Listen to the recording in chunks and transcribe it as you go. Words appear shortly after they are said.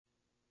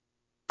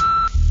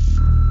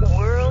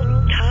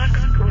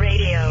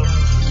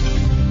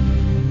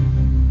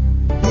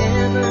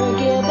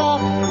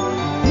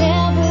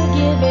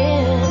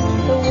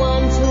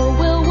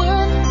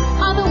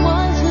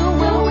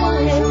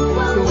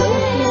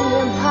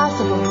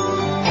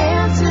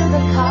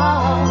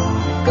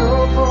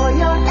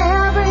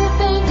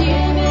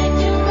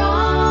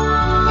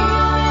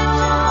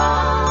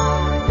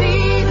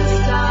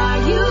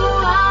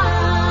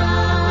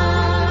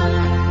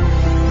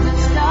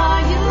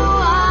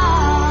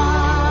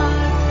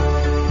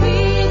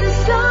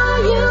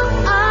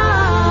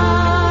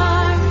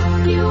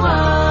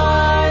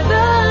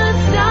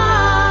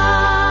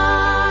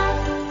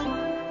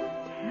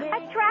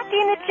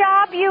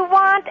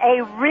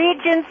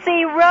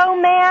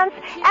romance,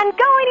 and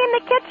going in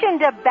the kitchen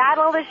to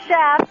battle the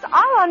chefs,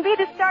 all on Be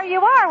the Star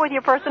You Are with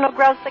your personal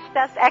growth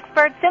success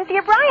expert,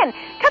 Cynthia Bryan.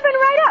 Coming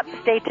right up.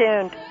 Stay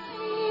tuned.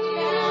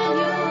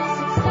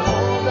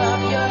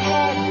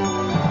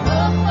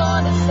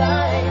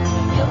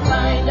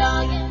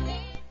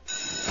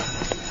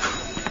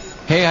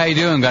 Hey, how you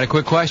doing? Got a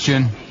quick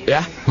question.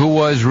 Yeah? Who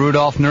was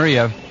Rudolf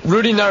Nureyev?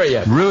 Rudy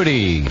Nureyev.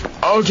 Rudy.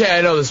 Okay,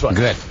 I know this one.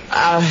 Good.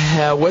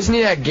 Wasn't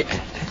he a...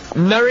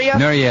 Nureyev?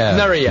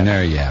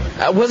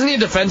 Nureyev. Wasn't he a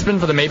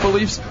defenseman for the Maple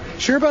Leafs?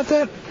 Sure about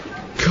that?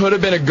 Could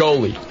have been a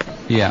goalie.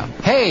 Yeah.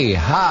 Hey,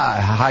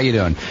 how you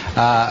doing?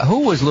 Who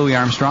was Louis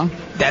Armstrong?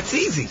 That's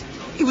easy.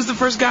 He was the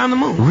first guy on the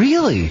moon.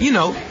 Really? You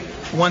know,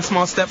 one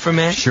small step for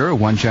man. Sure,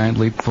 one giant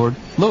leap for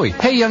Louis.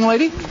 Hey, young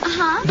lady.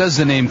 Uh-huh. Does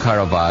the name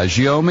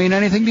Caravaggio mean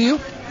anything to you?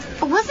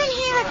 Wasn't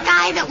he the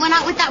guy that went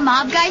out with that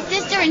mob guy's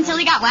sister until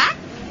he got whacked?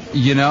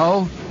 You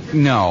know,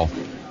 no.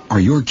 Are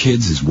your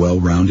kids as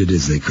well-rounded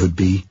as they could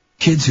be?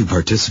 Kids who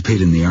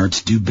participate in the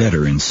arts do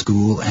better in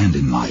school and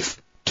in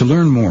life. To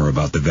learn more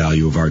about the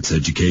value of arts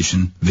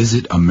education,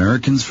 visit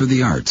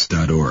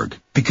AmericansForTheArts.org.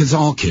 Because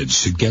all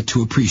kids should get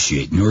to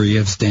appreciate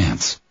Nureyev's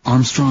dance,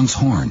 Armstrong's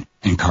horn,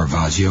 and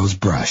Caravaggio's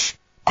brush.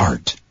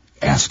 Art.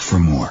 Ask for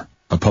more.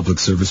 A public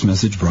service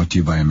message brought to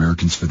you by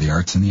Americans for the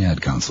Arts and the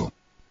Ad Council.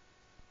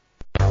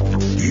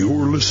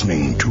 You're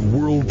listening to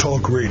World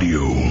Talk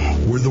Radio,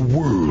 where the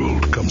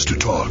world comes to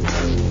talk.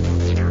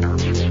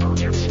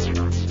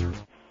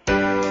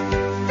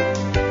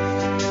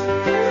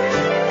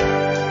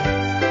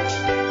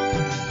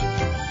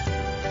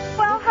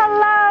 Well,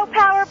 hello,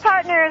 Power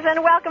Partners,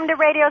 and welcome to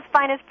radio's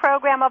finest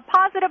program of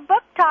positive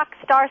book talk,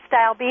 Star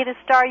Style. Be the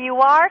Star You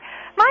Are.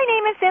 My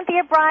name is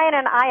Cynthia Bryan,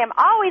 and I am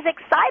always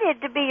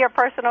excited to be your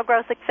personal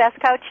growth success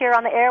coach here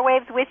on the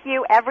airwaves with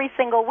you every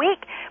single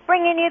week,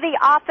 bringing you the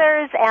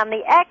authors and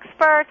the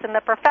experts and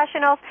the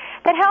professionals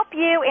that help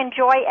you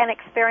enjoy and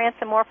experience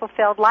a more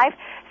fulfilled life.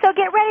 So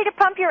get ready to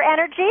pump your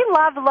energy,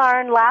 love,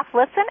 learn, laugh,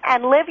 listen,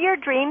 and live your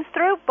dreams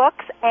through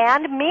books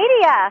and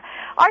media.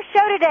 Our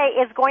show today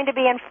is going to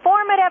be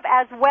informative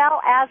as well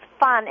as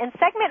fun. In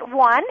segment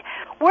 1,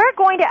 we're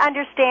going to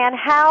understand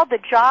how the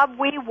job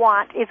we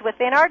want is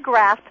within our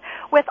grasp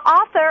with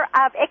author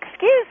of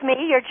Excuse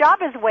Me, Your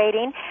Job is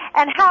Waiting,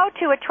 and How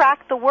to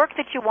Attract the Work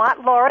That You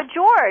Want, Laura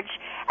George.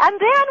 And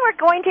then we're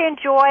going to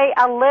enjoy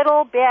a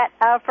little bit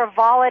of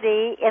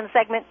frivolity in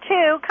segment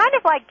 2, kind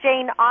of like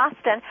Jane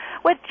Austen,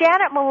 with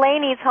Janet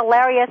Mullany's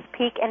hilarious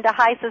peek into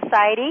high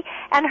society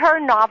and her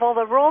novel,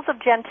 The Rules of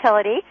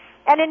Gentility.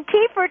 And in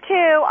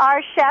T42,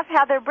 our chef,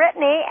 Heather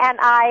Brittany, and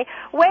I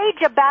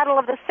wage a battle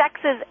of the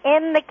sexes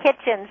in the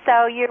kitchen.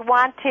 So you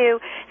want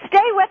to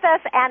stay with us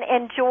and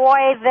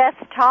enjoy this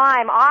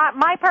time.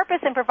 My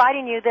purpose in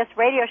providing you this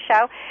radio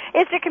show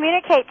is to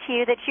communicate to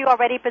you that you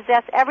already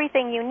possess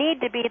everything you need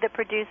to be the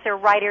producer,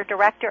 writer,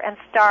 director, and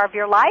star of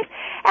your life.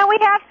 And we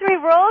have 3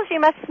 rules. You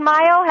must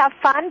smile, have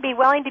fun, be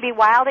willing to be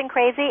wild and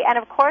crazy, and,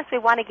 of course, we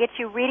want to get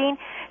you reading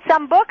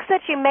some books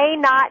that you may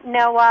not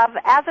know of.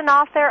 As an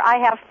author, I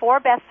have 4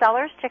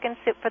 bestsellers: Chicken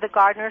Soup for the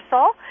Gardener's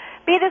Soul,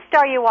 Be the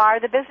Star You Are,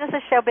 The Business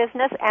of Show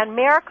Business, and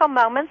Miracle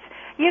Moments.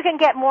 You can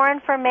get more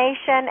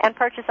information and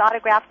purchase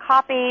autographed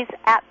copies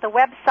at the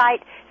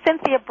website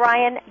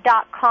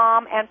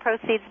CynthiaBryan.com, and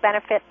proceeds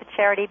benefit the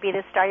charity Be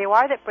the Star You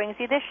Are that brings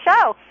you this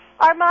show.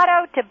 Our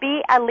motto: to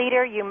be a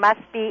leader, you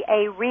must be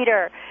a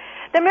reader.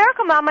 The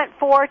Miracle Moment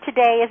for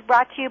today is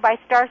brought to you by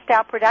Star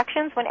Style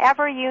Productions.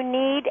 Whenever you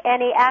need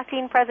any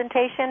acting,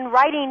 presentation,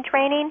 writing,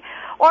 training,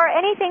 or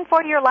anything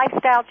for your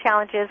lifestyle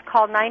challenges,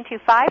 call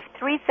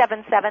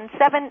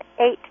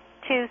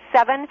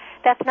 925-377-7827.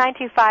 That's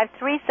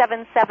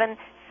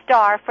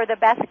 925-377-STAR for the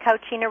best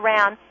coaching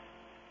around.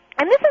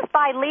 And this is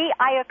by Lee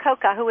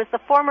Iacocca, who is the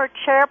former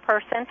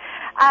chairperson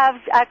of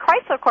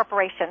Chrysler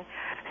Corporation.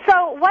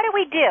 So what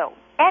do?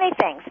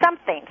 Anything,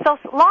 something, so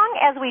long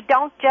as we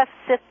don't just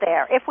sit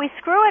there. If we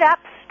screw it up,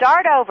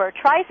 start over,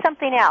 try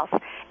something else.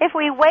 If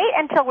we wait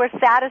until we're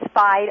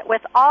satisfied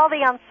with all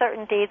the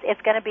uncertainties,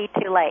 it's going to be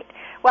too late.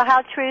 Well,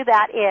 how true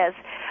that is.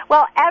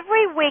 Well,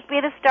 every week,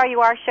 Be the Star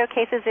You Are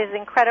showcases these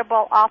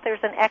incredible authors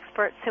and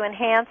experts who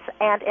enhance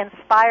and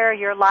inspire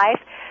your life.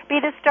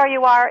 Be the Star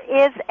You Are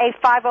is a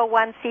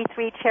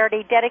 501c3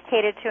 charity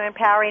dedicated to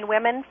empowering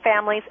women,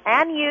 families,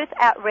 and youth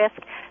at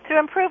risk through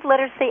improved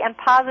literacy and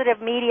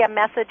positive media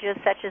messages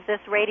such as this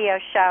radio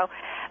show.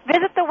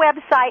 Visit the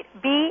website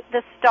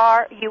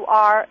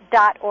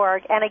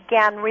BeTheStarYouAre.org. And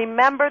again,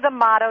 remember the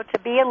motto: to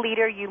be a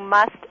leader, you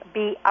must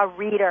be a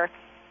reader.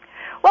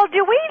 Well,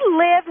 do we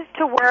live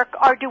to work,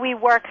 or do we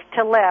work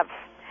to live?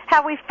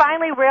 Have we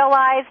finally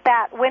realized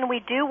that when we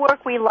do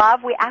work we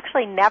love, we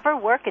actually never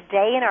work a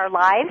day in our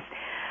lives?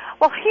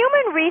 Well,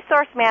 human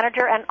resource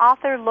manager and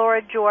author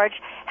Laura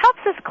George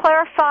helps us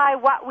clarify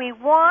what we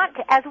want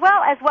as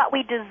well as what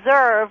we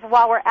deserve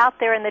while we're out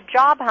there in the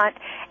job hunt.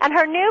 And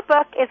her new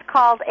book is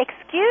called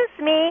Excuse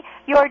Me,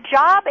 Your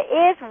Job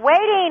is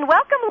Waiting.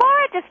 Welcome,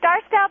 Laura, to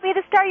Star Style, Be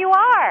the Star You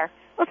Are.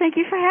 Well, thank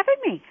you for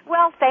having me.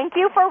 Well, thank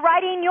you for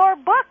writing your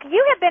book.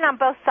 You have been on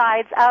both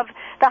sides of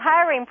the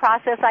hiring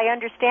process, I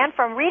understand,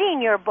 from reading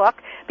your book,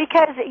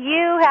 because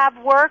you have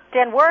worked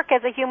and work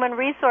as a human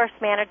resource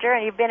manager,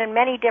 and you've been in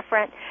many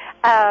different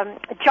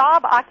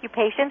job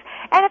occupations,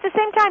 and at the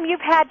same time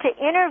you've had to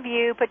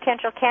interview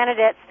potential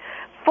candidates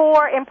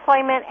for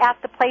employment at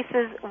the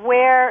places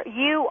where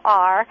you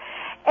are.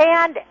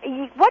 And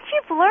what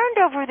you've learned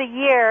over the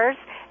years,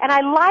 and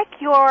I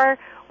like your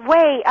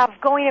way of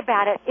going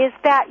about it, is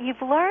that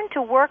you've learned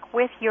to work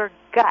with your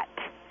gut.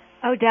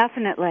 Oh,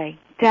 definitely.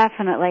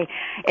 Definitely.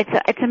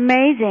 It's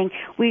amazing.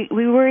 We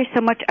worry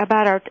so much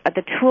about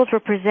the tools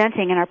we're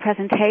presenting in our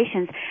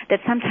presentations that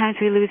sometimes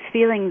we lose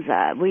feelings.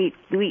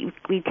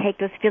 We take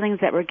those feelings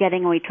that we're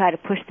getting and we try to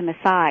push them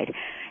aside.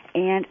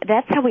 And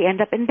that's how we end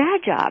up in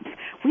bad jobs.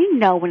 We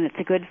know when it's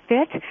a good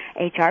fit.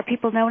 HR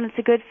people know when it's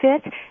a good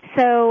fit.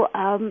 So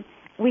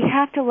we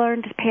have to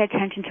learn to pay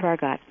attention to our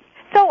gut.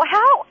 So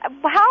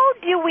how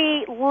do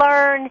we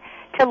learn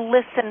to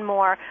listen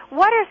more?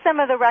 What are some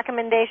of the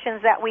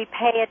recommendations that we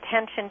pay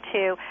attention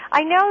to?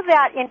 I know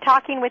that in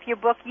talking with your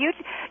book, you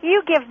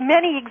give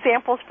many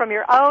examples from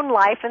your own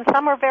life, and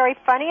some are very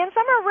funny and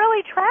some are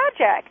really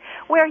tragic,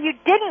 where you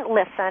didn't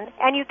listen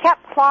and you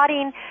kept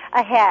plodding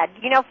ahead.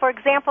 You know, for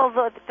example,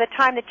 the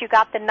time that you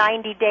got the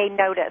 90-day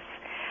notice.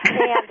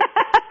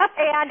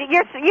 And you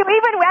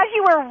even as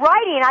you were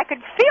writing, I could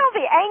feel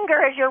the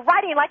anger as you're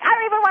writing, like, I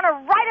don't even want to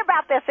write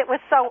about this. It was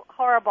so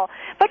horrible.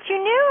 But you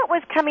knew it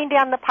was coming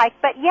down the pike,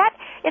 but yet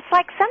it's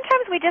like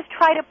sometimes we just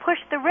try to push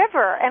the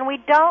river and we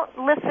don't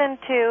listen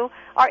to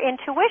our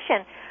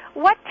intuition.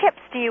 What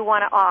tips do you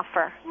want to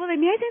offer? Well, the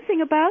amazing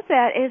thing about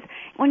that is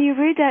when you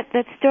read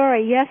that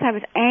story, yes, I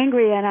was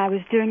angry and I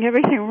was doing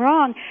everything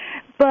wrong,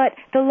 but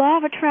the law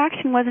of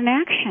attraction was in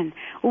action.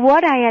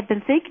 What I had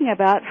been thinking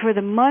about for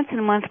the months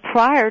and months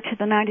prior to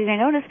the 90-day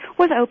notice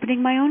was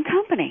opening my own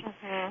company.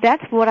 Mm-hmm.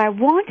 That's what I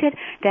wanted.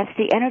 That's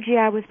the energy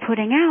I was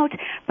putting out,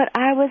 but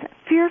I was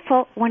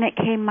fearful when it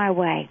came my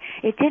way.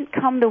 It didn't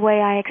come the way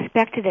I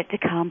expected it to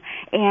come,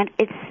 and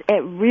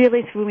it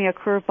really threw me a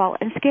curveball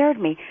and scared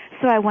me.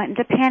 So I went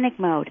into panic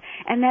mode,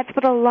 and that's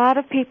what a lot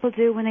of people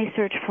do when they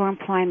search for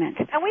employment.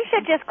 And we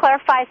should just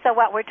clarify, so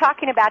what we're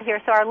talking about here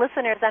so our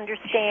listeners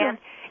understand,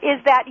 is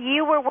that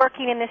you were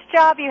working in this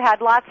job, you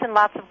had lots and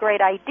lots of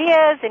great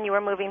ideas, and you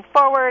were moving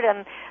forward,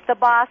 and the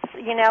boss,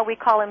 you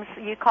call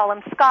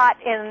him Scott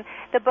in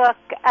the book,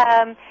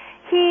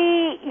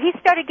 he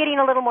started getting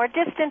a little more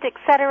distant,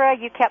 etc.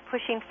 You kept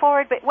pushing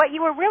forward, but what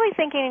you were really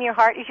thinking in your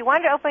heart is you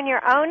wanted to open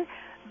your own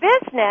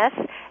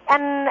business,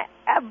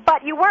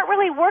 but you weren't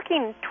really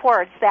working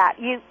towards that.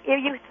 You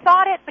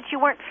thought it, but you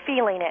weren't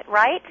feeling it,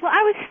 right? Well,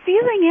 I was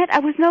feeling it. I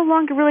was no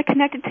longer really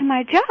connected to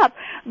my job,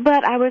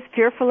 but I was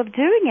fearful of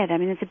doing it. I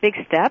mean, it's a big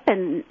step,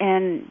 and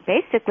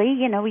basically,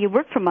 you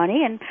work for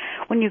money, and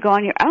when you go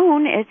on your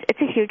own,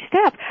 it's a huge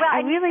step.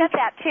 Well, you said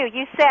that too.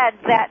 You said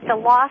that the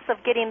loss of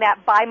getting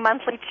that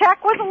bi-monthly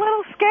check was a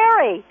little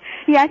scary.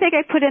 Yeah, I think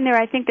I put in there,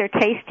 I think they're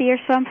tasty or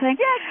something.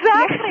 Yeah,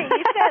 exactly.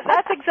 You said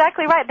that's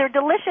exactly right. They're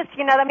delicious,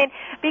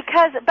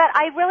 but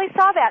I really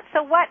saw that.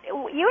 So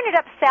you ended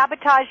up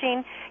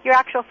sabotaging your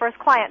actual first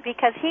client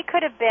because he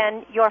could have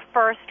been your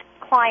first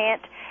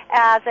client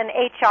as an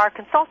HR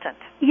consultant.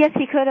 Yes,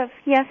 he could have.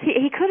 Yes,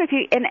 he could have.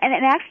 And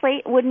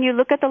actually, when you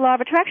look at the law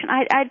of attraction,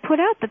 I'd put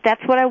out that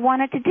that's what I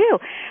wanted to do.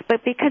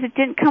 But because it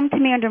didn't come to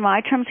me under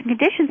my terms and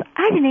conditions,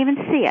 I didn't even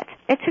see it.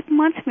 It took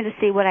months for me to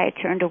see what I had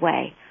turned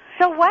away.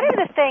 So one of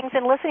the things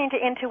in listening to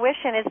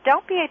intuition is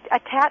don't be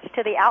attached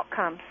to the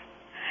outcomes.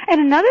 And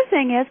another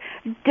thing is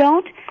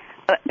don't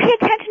pay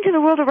attention to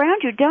the world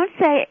around you. Don't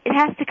say it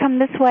has to come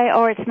this way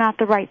or it's not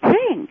the right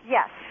thing.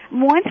 Yes.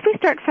 Once we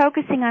start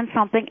focusing on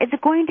something, it's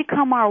going to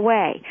come our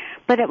way,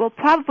 but it will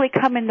probably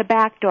come in the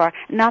back door,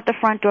 not the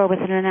front door with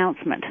an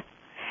announcement.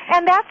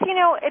 And that's,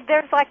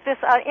 there's like this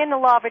in the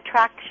law of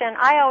attraction.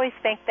 I always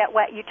think that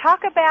what you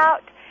talk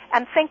about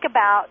and think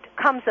about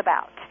comes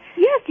about.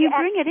 Yes, you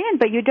bring it in,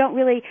 but you don't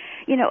really,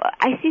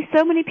 I see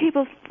so many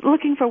people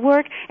looking for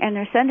work, and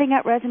they're sending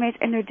out resumes,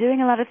 and they're doing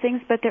a lot of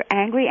things, but they're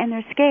angry and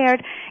they're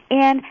scared,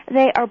 and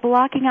they are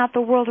blocking out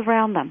the world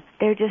around them.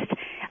 They're just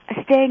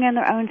staying in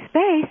their own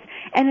space,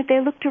 and if they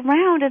looked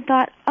around and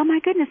thought, oh my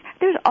goodness,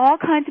 there's all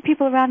kinds of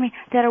people around me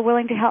that are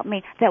willing to help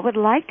me, that would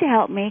like to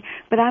help me,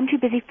 but I'm too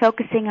busy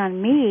focusing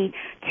on me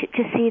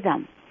to see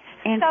them.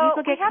 And so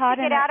people get we have caught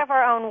to get out of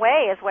our own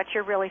way is what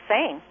you're really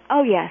saying.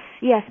 Oh, yes.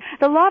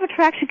 The law of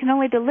attraction can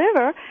only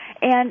deliver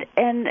and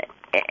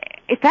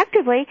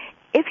effectively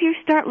if you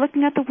start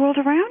looking at the world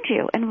around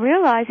you and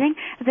realizing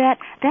that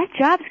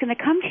job is going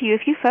to come to you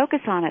if you focus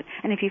on it.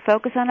 And if you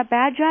focus on a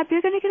bad job,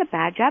 you're going to get a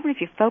bad job. And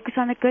if you focus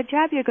on a good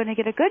job, you're going to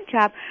get a good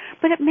job.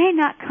 But it may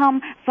not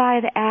come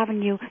via the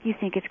avenue you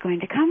think it's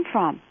going to come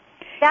from.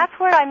 That's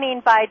what I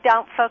mean by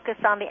don't focus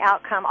on the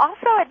outcome.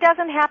 Also, it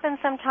doesn't happen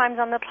sometimes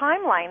on the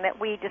timeline that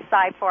we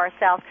decide for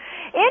ourselves.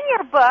 In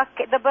your book,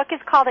 the book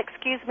is called,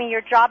 Excuse Me, Your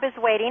Job is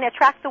Waiting,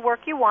 Attract the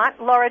Work You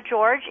Want. Laura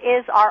George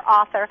is our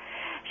author.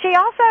 She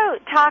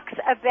also talks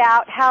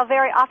about how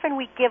very often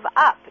we give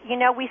up. You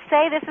know, we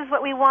say this is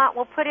what we want,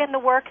 we'll put in the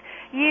work.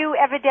 You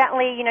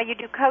evidently, you know, you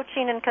do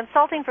coaching and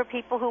consulting for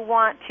people who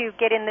want to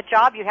get in the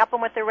job. You help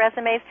them with their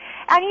resumes.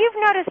 And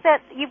you've noticed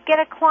that you get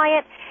a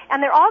client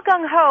and they're all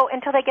gung-ho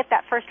until they get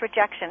that first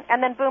rejection.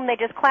 And then, boom, they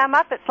just clam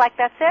up. It's like,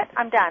 that's it,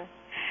 I'm done.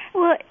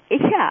 Well,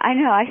 yeah, I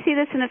know. I see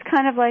this, and it's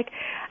kind of like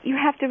you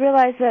have to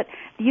realize that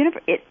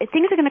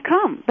things are going to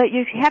come, but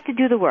you have to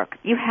do the work.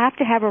 You have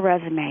to have a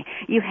resume.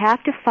 You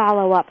have to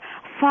follow up.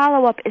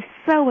 Follow-up is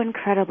so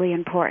incredibly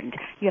important.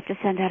 You have to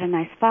send out a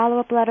nice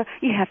follow-up letter.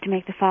 You have to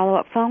make the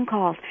follow-up phone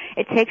calls.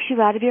 It takes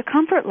you out of your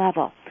comfort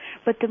level.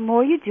 But the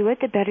more you do it,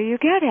 the better you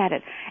get at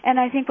it.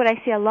 And I think what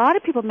I see a lot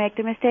of people make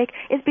the mistake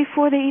is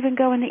before they even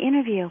go in the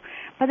interview.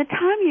 By the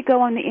time you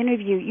go on the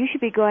interview, you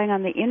should be going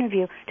on the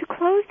interview to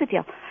close the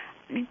deal.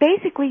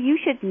 Basically, you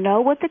should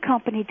know what the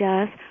company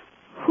does,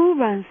 who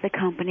runs the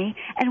company,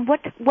 and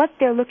what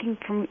they're looking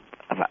to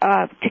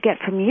get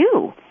from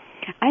you.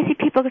 I see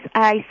people,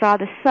 I saw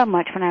this so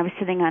much when I was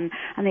sitting on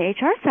the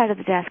HR side of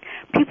the desk.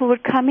 People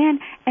would come in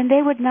and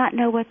they would not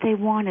know what they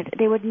wanted.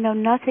 They would know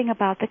nothing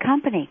about the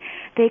company.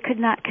 They could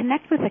not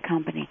connect with the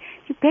company.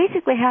 You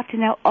basically have to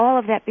know all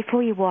of that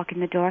before you walk in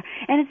the door,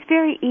 and it's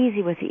very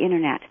easy with the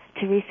internet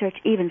to research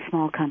even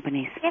small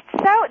companies. It's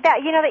so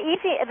that, you know,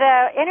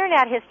 the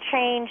internet has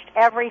changed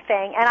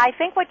everything, and I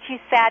think what you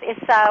said is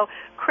so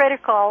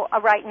critical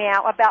right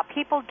now about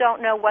people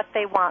don't know what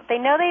they want. They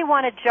know they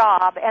want a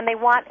job and they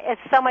want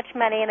so much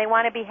money and they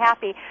want to be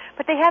happy,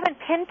 but they haven't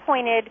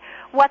pinpointed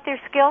what their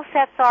skill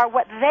sets are,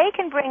 what they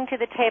can bring to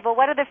the table,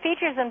 what are the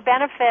features and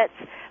benefits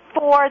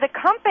for the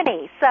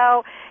company.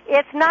 So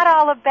it's not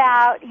all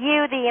about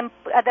you,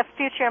 the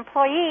future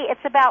employee.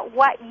 It's about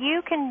what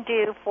you can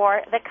do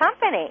for the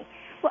company.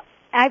 Well,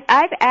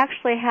 I've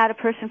actually had a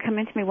person come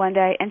into me one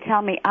day and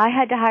tell me I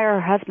had to hire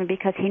her husband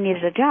because he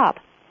needed a job.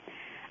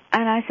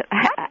 And I said,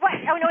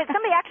 oh, no,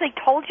 somebody actually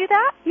told you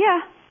that?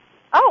 Yeah.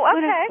 Oh,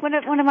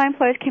 okay. One of my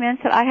employees came in and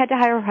said I had to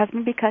hire her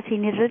husband because he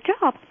needed a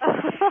job.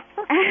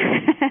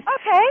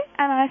 Okay.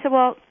 And I said,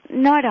 well,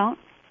 no, I don't.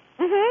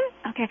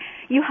 Mm-hmm. Okay.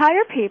 You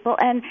hire people,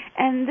 and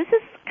this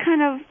is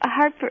kind of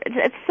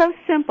it's so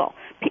simple.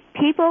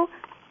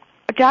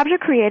 Jobs are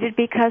created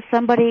because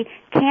somebody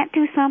can't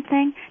do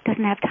something,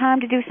 doesn't have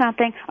time to do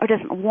something, or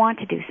doesn't want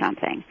to do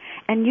something.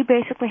 And you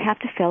basically have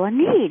to fill a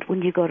need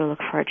when you go to look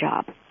for a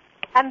job.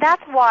 And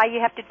that's why you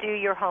have to do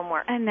your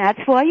homework. And that's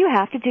why you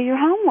have to do your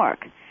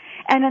homework.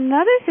 And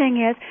another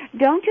thing is,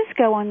 don't just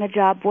go on the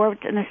job board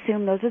and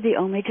assume those are the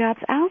only jobs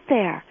out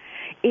there.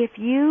 If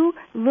you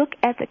look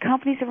at the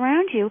companies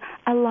around you,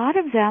 a lot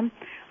of them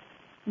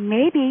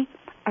maybe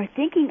are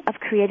thinking of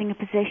creating a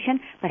position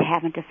but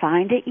haven't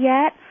defined it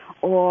yet,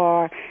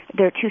 or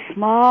they're too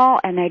small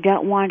and they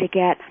don't want to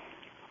get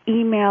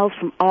emails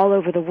from all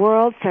over the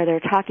world, so they're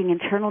talking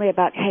internally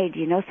about, hey, do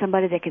you know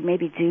somebody that could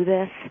maybe do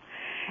this?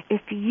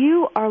 If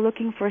you are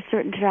looking for a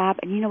certain job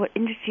and you know what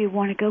industry you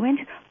want to go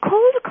into,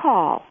 cold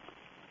call.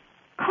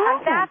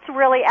 And that's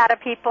really out of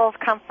people's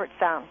comfort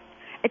zone.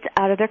 It's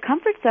out of their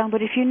comfort zone,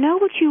 but if you know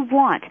what you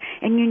want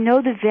and you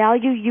know the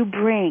value you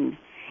bring,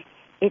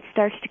 it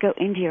starts to go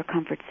into your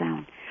comfort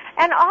zone.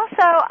 And also,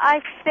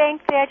 I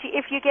think that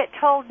if you get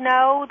told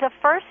no the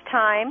first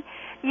time,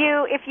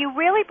 if you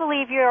really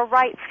believe you're a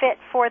right fit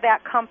for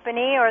that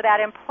company or that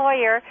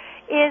employer,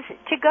 is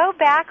to go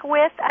back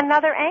with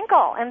another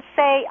angle and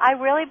say, I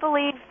really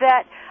believe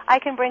that I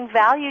can bring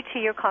value to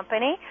your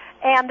company,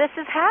 and this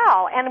is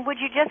how. And would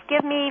you just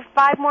give me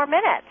 5 more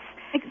minutes?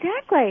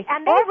 Exactly.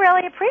 And they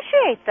really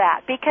appreciate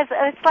that because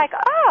it's like,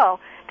 oh,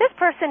 this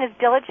person is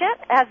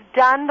diligent, has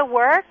done the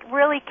work,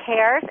 really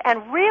cares,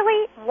 and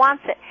really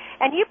wants it.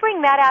 And you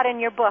bring that out in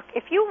your book.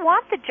 If you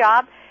want the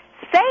job,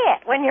 say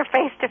it when you're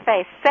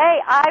face-to-face.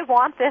 Say, I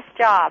want this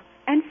job.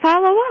 And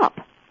follow up.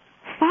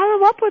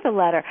 Follow up with a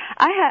letter.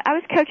 I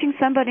was coaching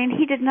somebody, and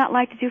he did not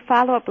like to do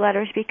follow-up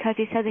letters because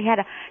he said he had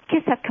a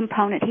kiss-up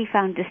component he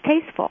found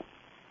distasteful.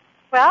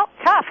 Well,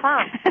 tough,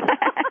 huh?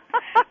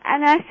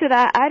 And I said,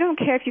 I don't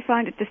care if you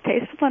find it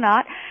distasteful or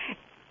not.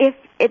 If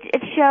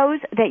it shows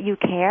that you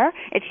care,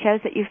 it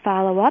shows that you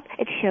follow up,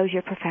 it shows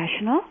you're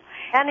professional,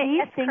 and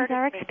these things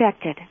are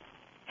expected.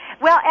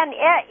 Well, and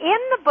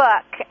in the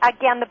book,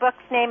 again, the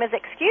book's name is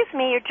Excuse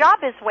Me, Your Job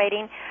is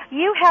Waiting,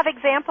 you have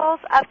examples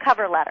of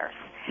cover letters.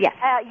 Yes.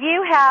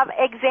 You have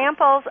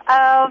examples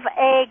of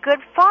a good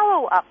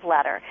follow-up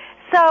letter.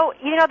 So,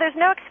 you know, there's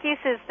no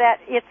excuses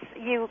that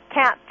you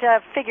can't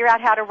figure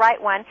out how to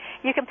write one.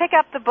 You can pick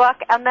up the book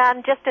and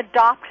then just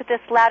adopt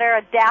this letter,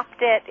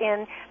 adapt it,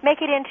 and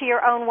make it into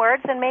your own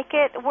words and make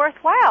it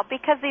worthwhile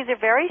because these are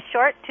very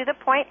short, to the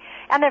point,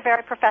 and they're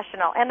very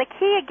professional. And the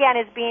key, again,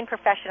 is being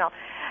professional.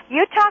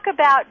 You talk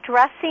about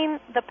dressing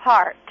the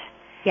part.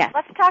 Yes.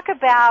 Let's talk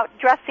about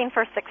dressing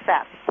for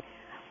success.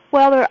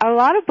 Well, there are a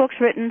lot of books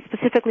written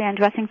specifically on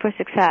dressing for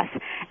success,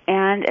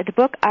 and the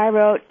book I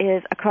wrote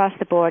is across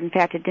the board. In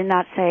fact, it did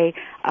not say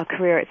a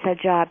career, it said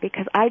job,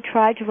 because I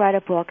tried to write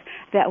a book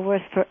that was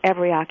for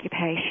every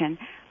occupation,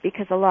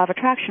 because the law of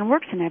attraction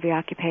works in every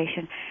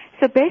occupation.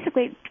 So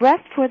basically, dress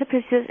for the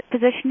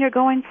position you're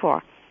going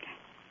for.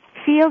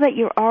 feel that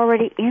you're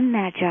already in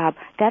that job,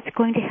 that's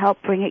going to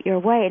help bring it your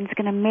way, and it's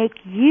going to make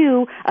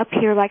you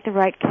appear like the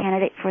right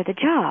candidate for the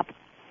job.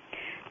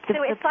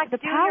 So it's like the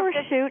power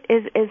suit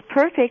is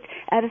perfect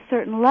at a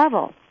certain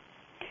level,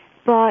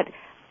 but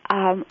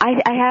I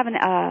have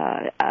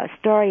a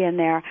story in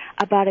there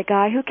about a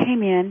guy who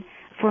came in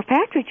for a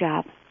factory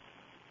job,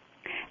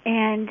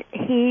 and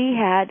he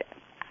had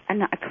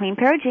a clean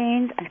pair of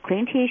jeans, a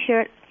clean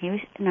T-shirt, he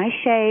was a nice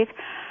shave,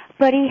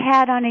 but he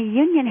had on a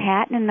union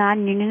hat in a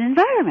non-union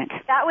environment.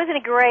 That was a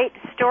great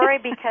story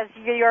because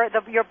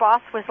your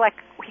boss was like,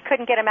 he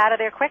couldn't get him out of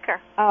there quicker.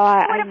 Oh, I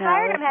know. He would have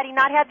hired him had he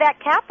not had that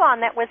cap on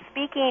that was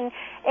speaking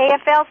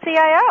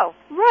AFL-CIO.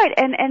 Right,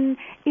 and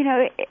you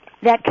know,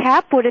 that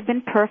cap would have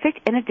been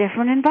perfect in a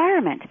different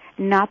environment,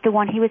 not the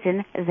one he was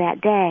in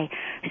that day.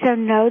 So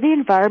know the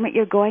environment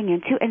you're going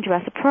into and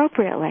dress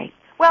appropriately.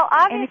 Well,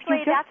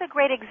 obviously, that's a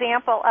great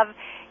example of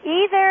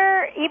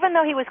even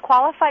though he was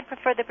qualified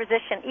for the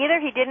position, either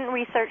he didn't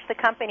research the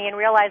company and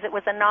realize it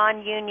was a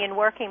non-union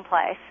working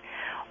place,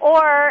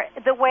 or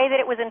the way that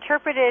it was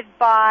interpreted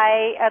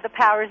by the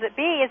powers that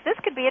be is this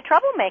could be a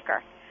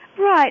troublemaker.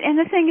 Right, and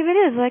the thing of it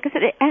is, like I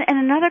said, in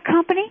another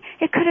company,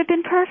 it could have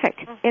been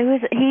perfect.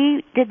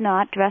 He did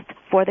not dress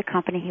for the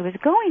company he was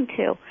going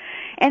to.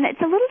 And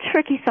it's a little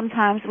tricky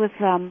sometimes with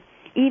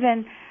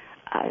even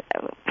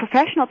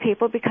professional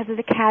people because of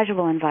the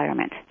casual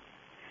environment.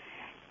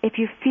 If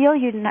you feel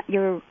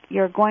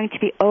you're going to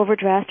be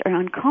overdressed or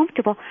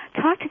uncomfortable,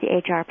 talk to the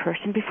HR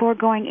person before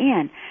going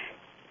in.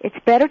 It's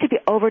better to be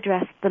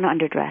overdressed than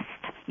underdressed.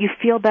 You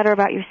feel better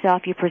about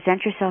yourself, you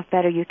present yourself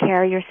better, you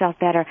carry yourself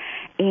better,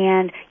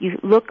 and you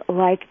look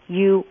like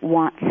you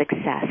want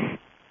success.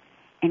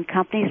 And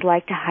companies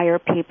like to hire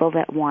people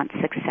that want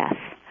success.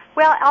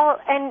 Well,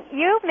 and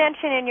you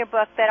mention in your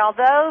book that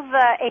although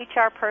the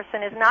HR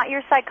person is not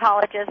your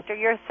psychologist or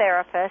your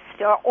therapist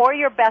or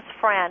your best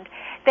friend,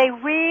 they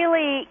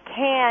really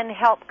can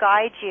help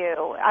guide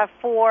you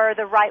for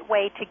the right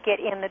way to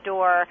get in the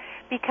door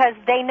because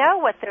they know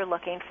what they're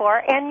looking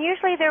for, and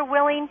usually they're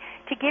willing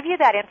to give you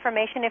that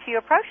information if you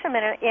approach them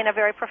in a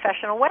very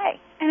professional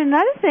way. And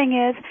another thing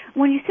is,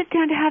 when you sit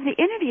down to have the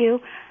interview,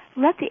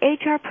 let the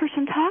HR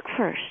person talk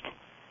first.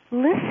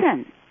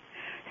 Listen.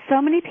 So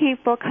many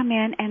people come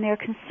in and they're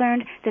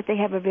concerned that they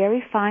have a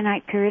very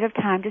finite period of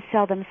time to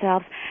sell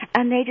themselves,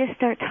 and they just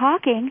start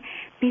talking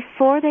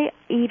before they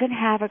even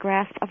have a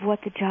grasp of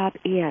what the job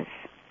is.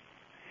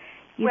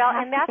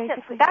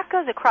 That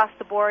goes across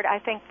the board, I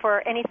think,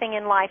 for anything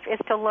in life, is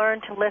to learn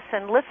to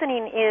listen.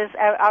 Listening is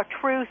a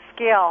true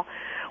skill.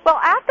 Well,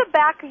 at the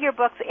back of your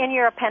books, in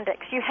your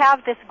appendix, you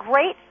have this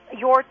great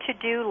your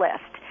to-do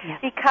list. Yes.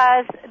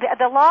 Because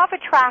the law of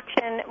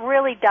attraction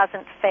really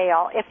doesn't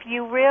fail. If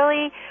you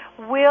really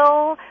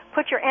will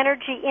put your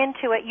energy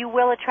into it, you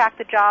will attract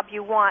the job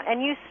you want.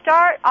 And you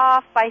start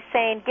off by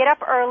saying, get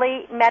up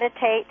early,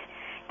 meditate,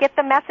 get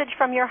the message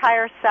from your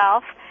higher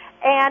self,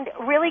 and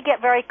really get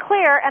very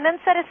clear, and then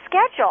set a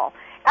schedule.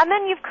 And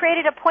then you've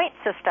created a point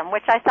system,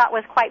 which I thought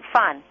was quite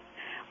fun.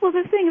 Well,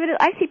 the thing of it is,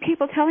 I see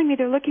people telling me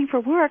they're looking for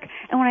work,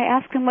 and when I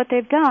ask them what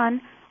they've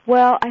done,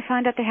 well, I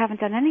find out they haven't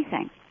done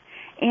anything.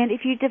 And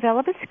if you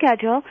develop a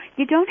schedule,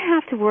 you don't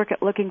have to work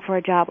at looking for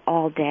a job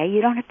all day.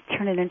 You don't have to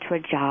turn it into a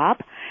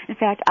job. In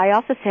fact, I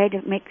also say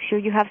to make sure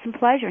you have some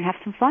pleasure and have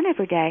some fun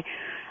every day.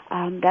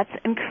 That's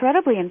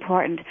incredibly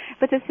important.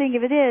 But the thing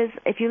of it is,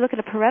 if you look at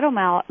a Pareto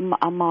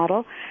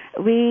model,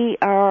 we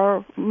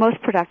are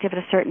most productive at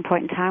a certain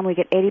point in time. We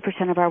get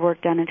 80% of our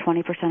work done in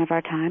 20% of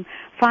our time.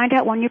 Find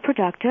out when you're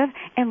productive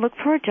and look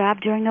for a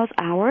job during those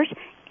hours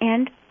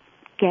and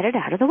get it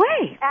out of the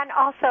way. And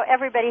also,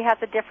 everybody has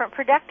a different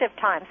productive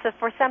time. So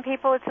for some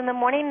people, it's in the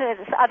morning.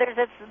 Others,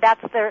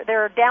 that's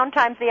their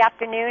downtime's the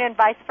afternoon, and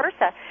vice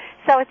versa.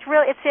 So it's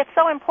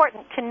so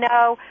important to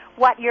know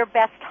what your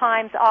best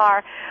times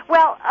are.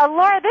 Well,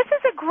 Laura, this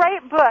is a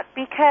great book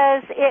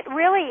because it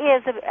really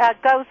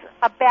goes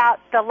about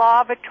the law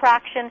of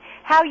attraction,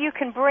 how you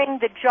can bring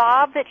the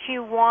job that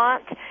you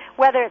want,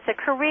 whether it's a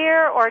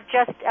career or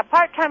just a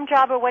part-time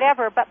job or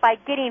whatever, but by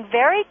getting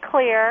very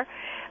clear,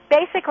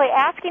 basically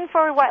asking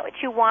for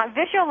what you want,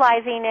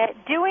 visualizing it,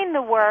 doing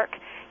the work,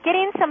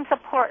 getting some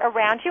support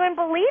around you, and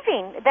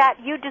believing that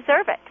you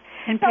deserve it.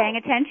 And paying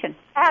attention.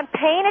 And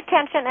paying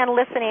attention and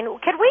listening.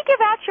 Could we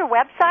give out your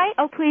website?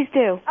 Oh, please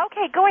do.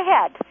 Okay, go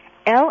ahead.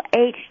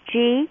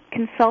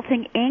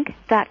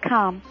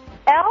 LHGconsultinginc.com.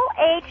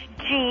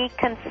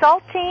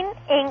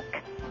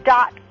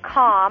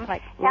 LHGconsultinginc.com.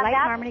 Like and that's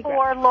Harmony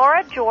for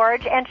Laura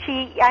George, and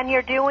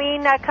you're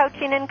doing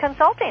coaching and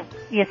consulting.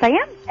 Yes, I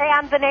am.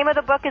 And the name of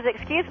the book is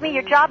Excuse Me,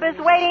 Your Job is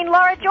Waiting.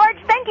 Laura George,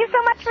 thank you so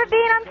much for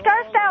being on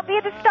Star Style. Be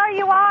the star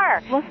you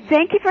are. Well,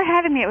 thank you for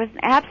having me. It was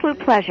an absolute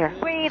pleasure.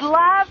 We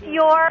love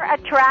your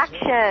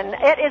attraction.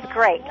 It is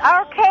great.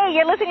 Okay,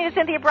 you're listening to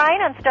Cynthia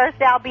Bryan on Star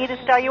Style. Be the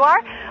star you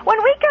are.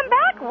 When we come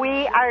back,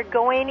 we are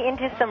going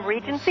into some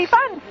Regency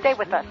fun. Stay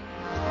with us.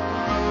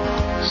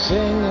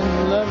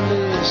 Singing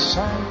lovely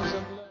songs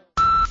of love.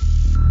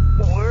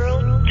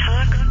 World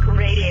Talk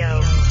Radio.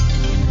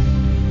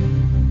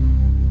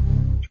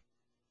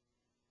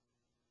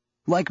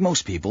 Like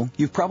most people,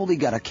 you've probably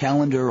got a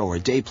calendar or a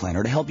day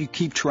planner to help you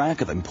keep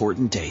track of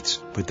important dates.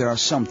 But there are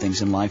some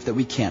things in life that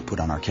we can't put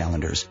on our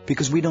calendars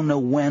because we don't know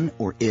when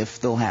or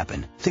if they'll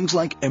happen. Things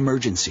like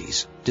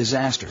emergencies,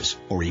 disasters,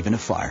 or even a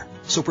fire.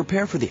 So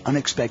prepare for the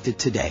unexpected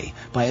today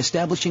by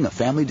establishing a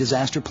family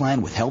disaster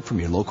plan with help from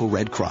your local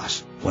Red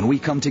Cross. When we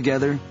come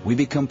together, we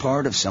become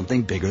part of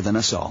something bigger than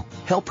us all.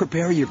 Help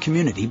prepare your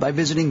community by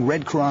visiting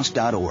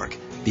redcross.org.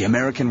 The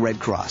American Red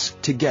Cross.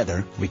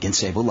 Together, we can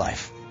save a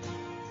life.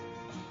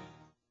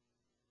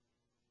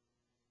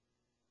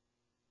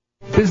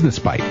 Business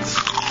Bites.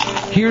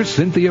 Here's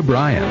Cynthia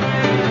Bryan.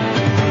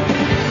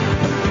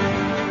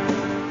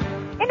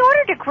 In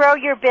order to grow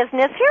your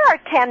business, here are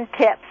 10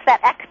 tips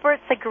that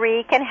experts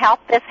agree can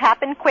help this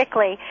happen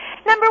quickly.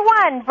 Number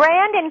 1,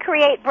 brand and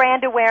create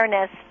brand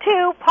awareness.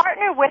 2,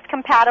 partner with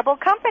compatible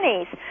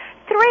companies.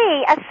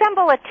 3,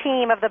 assemble a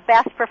team of the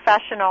best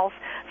professionals.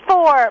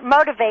 4,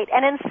 motivate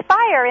and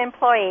inspire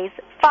employees.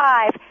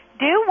 5,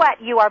 do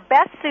what you are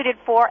best suited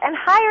for and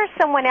hire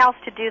someone else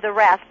to do the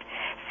rest.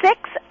 6,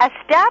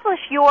 establish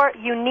your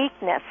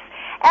uniqueness.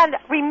 And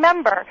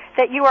remember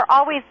that you are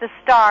always the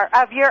star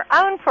of your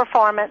own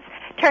performance.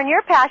 Turn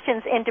your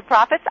passions into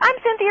profits. I'm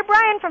Cynthia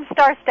Bryan from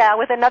Star Style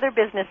with another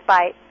Business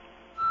Bite.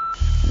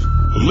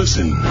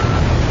 Listen,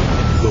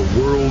 the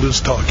world is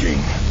talking.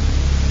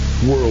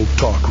 World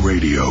Talk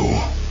Radio.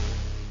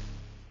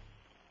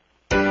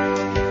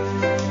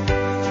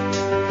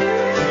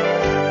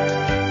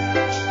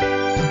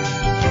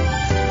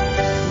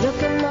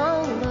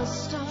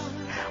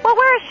 Well,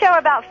 we're a show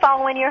about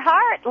following your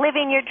heart,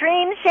 living your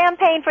dreams,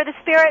 champagne for the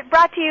spirit,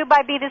 brought to you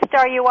by Be the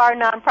Star You Are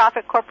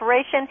nonprofit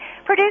corporation,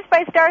 produced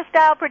by Star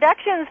Style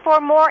Productions.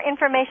 For more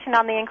information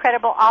on the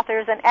incredible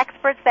authors and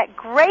experts that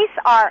grace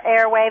our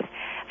airwaves,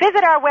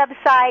 visit our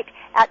website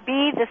at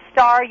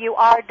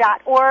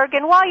BeTheStarYouAre.org.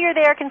 And while you're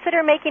there,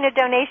 consider making a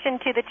donation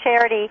to the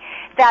charity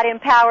that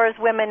empowers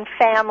women,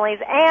 families,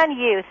 and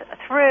youth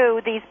through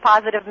these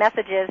positive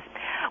messages.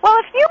 Well,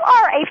 if you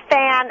are a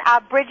fan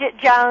of Bridget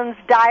Jones'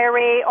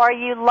 Diary or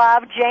you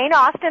love Jane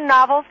Austen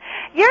novels,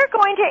 you're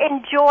going to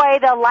enjoy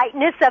the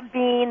lightness of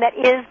being that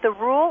is The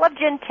Rules of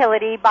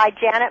Gentility by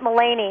Janet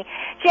Mullany.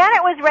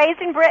 Janet was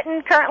raised in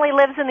Britain, currently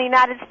lives in the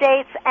United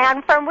States,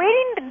 and from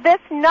reading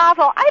this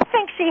novel, I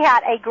think she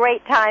had a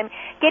great time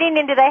getting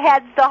into the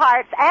heads, the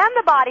hearts, and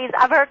the bodies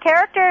of her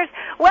characters.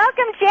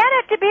 Welcome,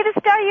 Janet, to Be the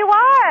Star You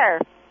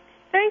Are.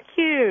 Thank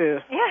you.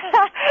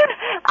 Yeah.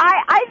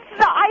 I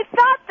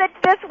thought that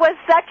this was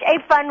such a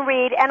fun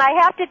read, and I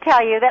have to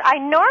tell you that I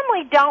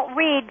normally don't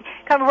read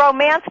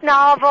romance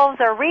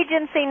novels or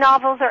Regency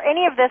novels or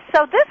any of this,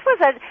 so this was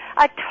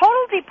a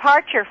total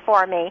departure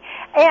for me.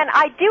 And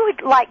I do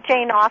like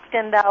Jane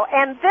Austen, though,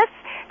 and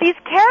these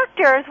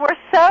characters were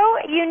so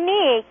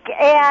unique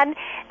and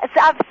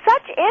of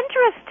such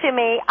interest to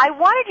me. I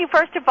wanted you,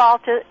 first of all,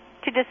 to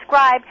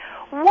describe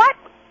what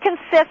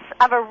consists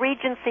of a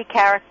Regency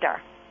character.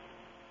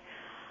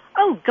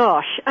 Oh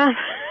gosh.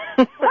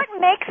 What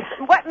makes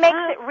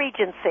it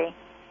Regency?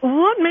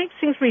 What makes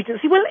things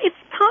Regency? Well, it's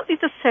partly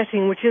the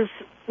setting, which is,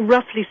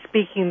 roughly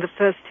speaking, the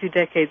first 2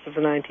 decades of the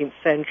 19th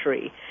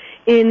century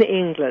in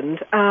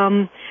England.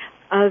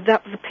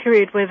 That was a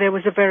period where there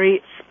was a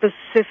very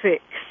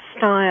specific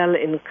style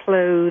in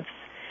clothes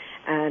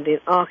and in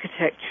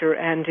architecture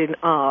and in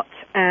art,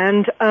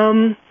 and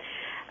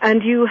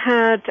you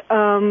had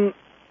an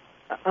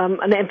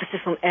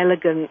emphasis on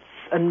elegance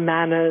and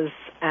manners,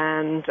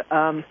 and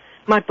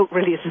my book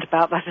really isn't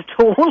about that at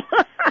all.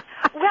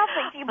 Well,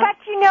 but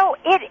you know,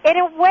 in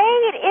a way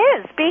it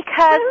is,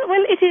 because...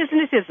 Well, it is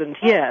and it isn't,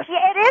 yes.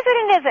 Yeah, it is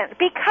and it isn't,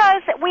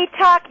 because we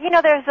talk,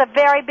 there's a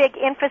very big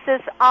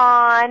emphasis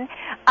on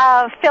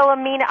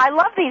Philomena. I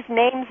love these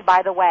names,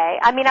 by the way.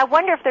 I mean, I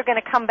wonder if they're going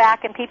to come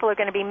back and people are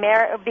going to be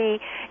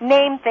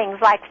named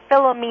things like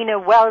Philomena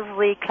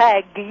Wellesley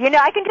Clegg.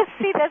 I can just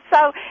see this,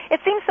 so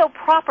it seems so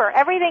proper.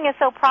 Everything is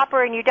so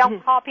proper, and you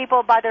don't call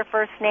people by their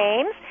first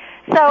names.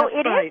 So That's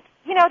it right. is,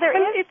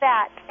 there is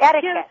that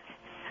etiquette.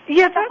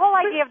 Yeah, the whole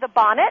idea of the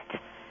bonnet.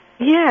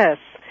 Yes.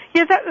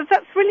 Yeah,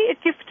 that's really a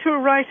gift to a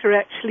writer,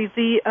 actually,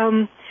 the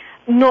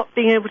not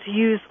being able to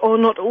use or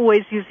not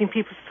always using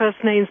people's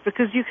first names,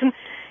 because you can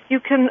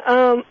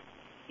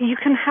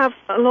have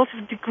a lot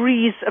of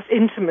degrees of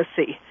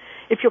intimacy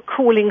if you're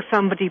calling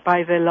somebody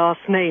by their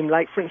last name.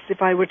 Like, for instance,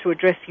 if I were to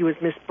address you as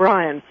Miss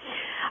Bryan,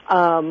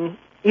 that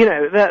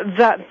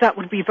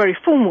would be very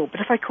formal.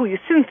 But if I call you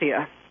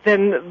Cynthia,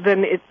 then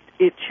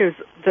it shows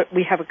that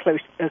we have a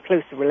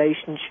closer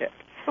relationship.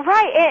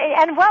 Right,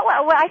 and well,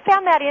 I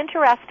found that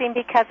interesting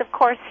because, of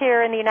course,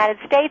 here in the United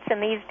States in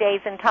these days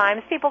and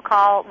times, people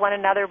call one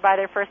another by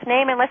their first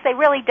name unless they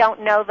really don't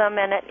know them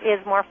and it is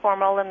more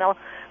formal, and they'll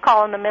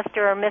call them the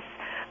Mr. or Miss.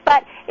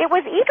 But it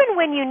was even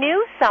when you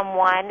knew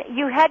someone,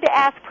 you had to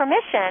ask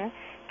permission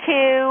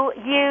to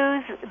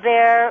use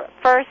their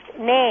first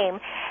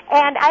name.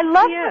 And I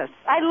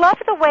love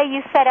the way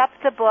you set up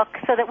the book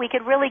so that we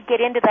could really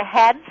get into the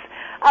heads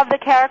of the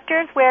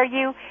characters, where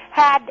you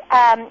had,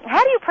 how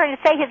do you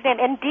say his name?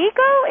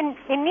 Inigo?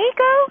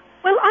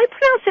 Well, I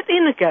pronounce it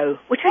Inigo,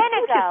 which I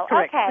think is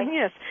correct. Okay.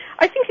 Yes,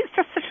 I think it's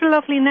just such a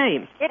lovely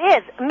name. It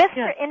is,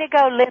 Mr.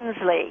 Inigo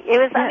Lindsley. It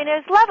was, I mean,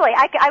 it was lovely.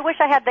 I wish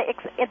I had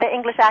the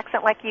English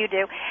accent like you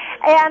do,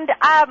 and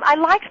I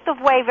liked the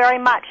way very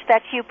much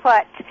that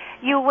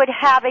you would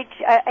have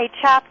a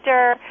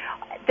chapter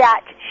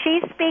that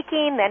she's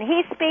speaking, then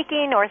he's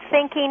speaking or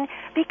thinking,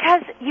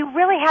 because you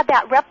really had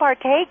that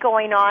repartee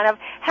going on of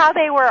how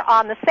they were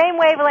on the same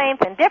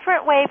wavelength and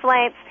different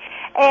wavelengths.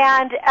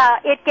 And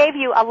it gave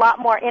you a lot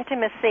more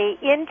intimacy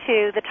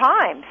into the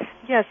times.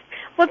 Yes.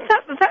 Well,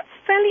 that's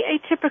fairly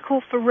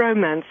atypical for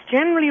romance.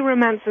 Generally,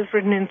 romance is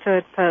written in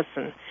third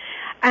person.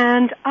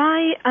 And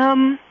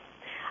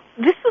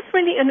this was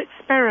really an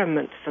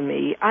experiment for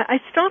me. I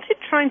started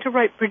trying to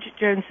write Bridget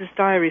Jones's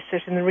diary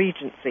set in the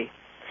Regency.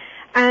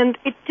 And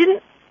it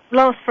didn't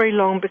last very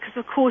long because,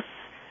 of course,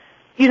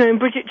 you know, in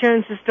Bridget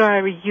Jones's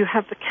diary, you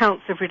have the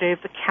counts every day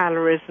of the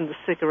calories and the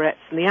cigarettes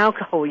and the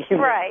alcohol unit.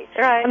 Right,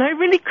 right. And I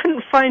really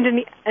couldn't find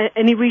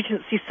any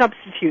Regency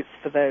substitutes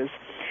for those.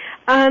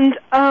 And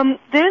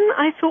then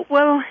I thought,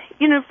 well,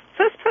 you know,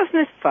 first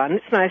person is fun.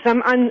 It's nice.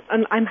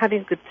 I'm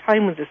having a good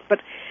time with this, but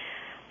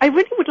I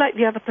really would like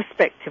the other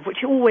perspective, which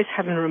you always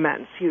have in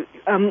romance,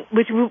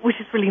 which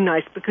is really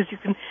nice because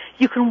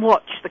you can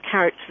watch the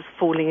characters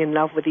falling in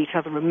love with each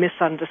other and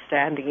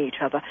misunderstanding each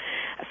other.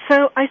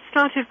 So I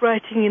started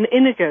writing in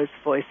Inigo's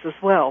voice as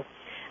well,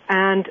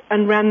 and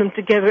ran them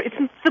together.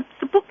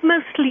 The book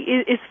mostly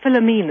is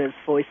Philomena's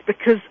voice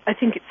because I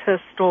think it's her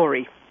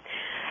story.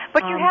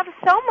 But you have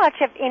so much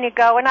of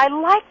Inigo, and I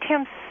liked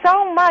him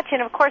so much,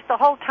 and of course the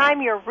whole time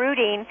you're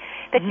rooting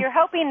that you're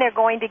hoping they're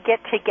going to get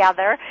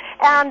together.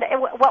 And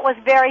what was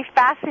very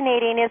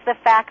fascinating is the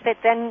fact that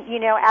then, you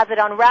know, as it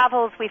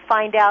unravels, we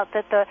find out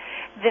that the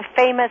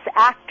famous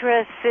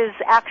actress is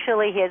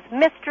actually his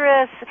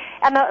mistress,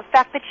 and the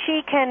fact that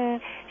she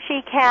can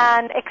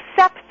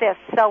accept this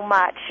so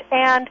much,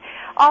 and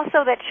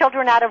also that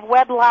children out of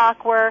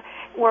wedlock were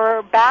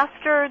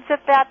bastards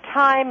at that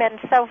time and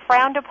so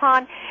frowned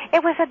upon.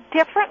 It was a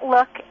different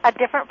look, a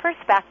different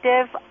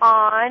perspective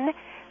on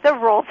the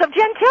rules of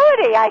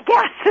gentility, I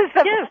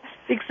guess. Yes,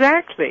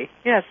 exactly.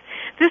 Yes.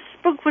 This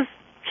book was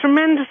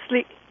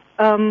tremendously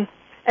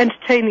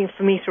entertaining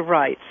for me to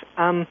write.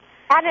 And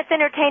it's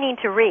entertaining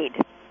to read.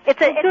 It's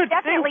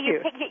definitely,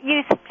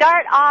 you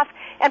start off,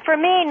 and for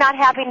me, not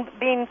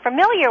being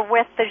familiar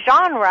with the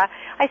genre,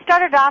 I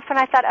started off and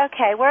I thought,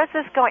 okay, where's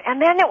this going?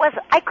 And then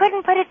I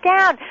couldn't put it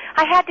down.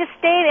 I had to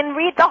stay and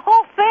read the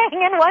whole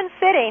thing in one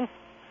sitting.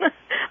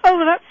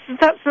 Oh,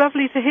 that's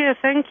lovely to hear.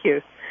 Thank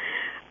you.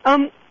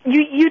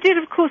 You did,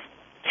 of course,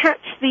 catch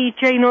the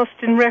Jane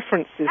Austen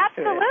references.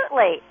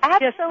 Absolutely, to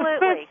it.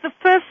 Absolutely. Yes, the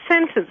first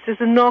sentence is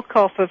a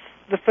knockoff of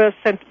the first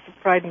sentence of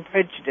Pride and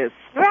Prejudice.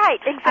 Right,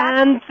 exactly.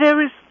 And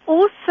there is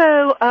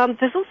also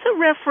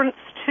reference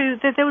to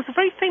there was a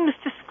very famous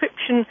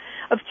description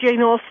of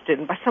Jane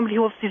Austen by somebody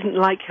who obviously didn't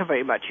like her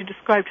very much. Who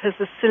described her as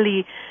a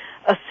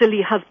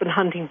silly husband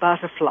hunting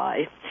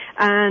butterfly,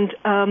 and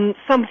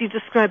somebody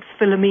describes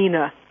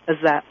Philomena as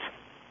that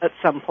at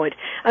some point.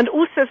 And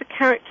also the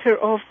character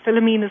of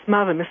Philomena's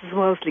mother, Mrs.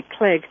 Wellesley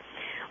Clegg,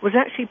 was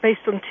actually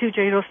based on two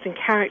Jane Austen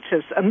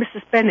characters,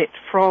 Mrs. Bennet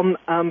from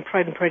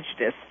Pride and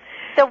Prejudice.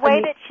 The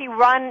way that she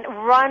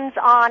runs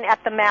on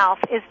at the mouth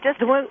is just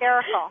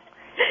hysterical.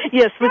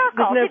 Yes, you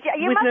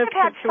must have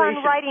had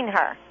fun writing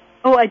her.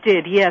 Oh, I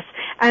did, yes.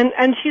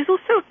 And she's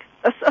also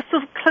a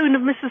sort of clone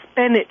of Mrs.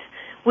 Bennet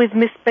with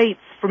Miss Bates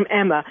from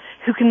Emma,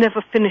 who can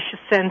never finish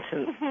a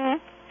sentence. Mm-hmm.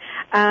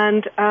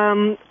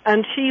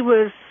 And she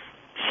was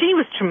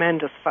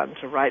tremendous fun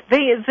to write.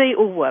 They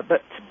all were,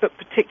 but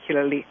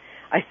particularly,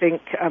 I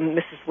think,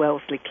 Mrs.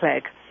 Wellesley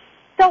Clegg.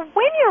 So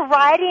when you're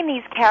writing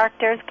these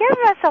characters, give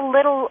us a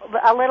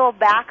little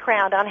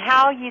background on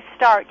how you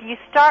start. Did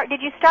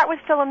you start with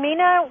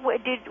Philomena?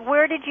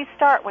 Where did you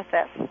start with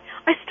this?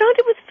 I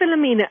started with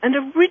Philomena, and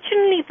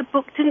originally the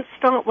book didn't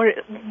start where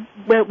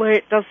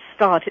it does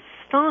start. It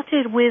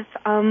started with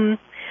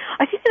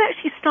I think it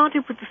actually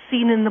started with the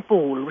scene in the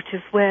ball, which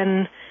is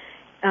when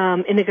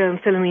Inigo and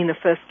Philomena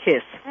first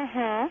kiss.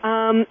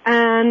 Mm-hmm.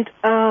 And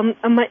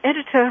my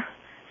editor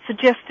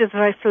suggested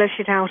that I flesh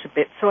it out a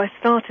bit, so I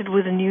started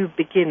with a new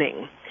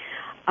beginning,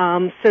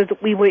 so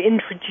that we were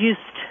introduced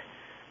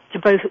to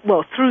both,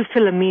 well, through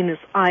Philomena's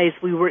eyes,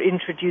 we were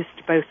introduced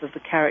to both of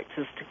the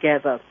characters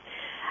together,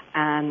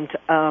 and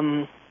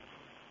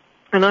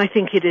I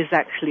think it is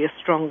actually a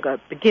stronger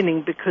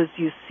beginning because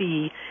you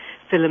see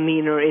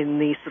Philomena in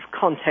the sort of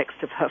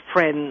context of her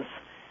friends,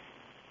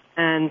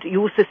 and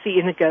you also see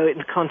Inigo in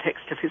the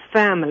context of his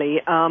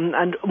family,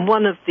 and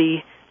one of the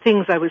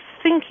things I was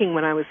thinking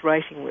when I was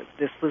writing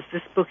this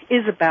book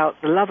is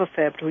about the love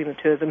affair between the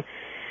two of them,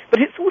 but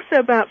it's also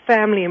about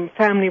family and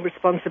family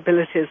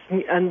responsibilities,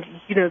 and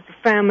you know,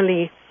 the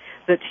family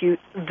that you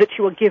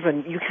are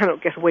given, you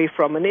cannot get away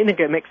from. And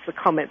Inigo makes the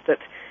comment that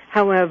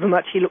however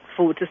much he looks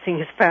forward to seeing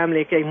his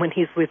family again, when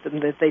he's with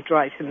them, that they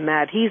drive him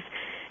mad. He's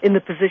in the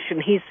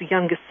position, he's the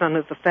youngest son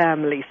of the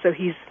family, so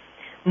he's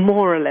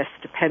more or less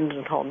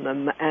dependent on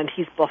them, and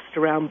he's bossed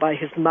around by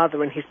his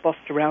mother, and he's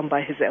bossed around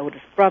by his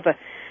eldest brother,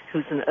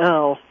 who's an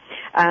earl.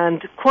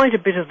 And quite a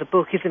bit of the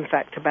book is, in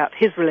fact, about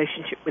his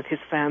relationship with his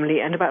family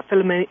and about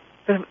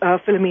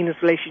Philomena's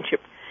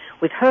relationship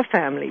with her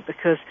family,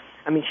 because,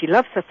 I mean, she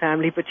loves her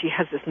family, but she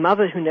has this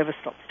mother who never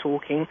stops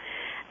talking,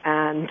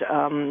 and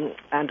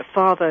a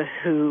father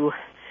who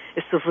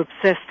is sort of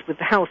obsessed with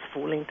the house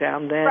falling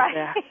down. Their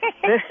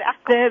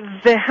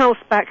house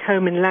back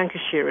home in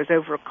Lancashire is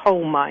over a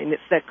coal mine.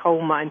 It's their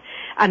coal mine,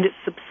 and it's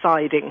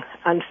subsiding.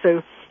 And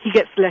so he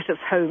gets letters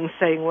home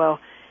saying, well,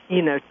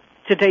 you know,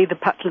 today the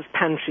butler's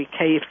pantry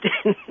caved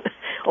in,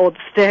 or the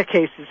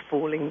staircase is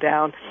falling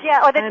down.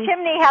 Yeah, or the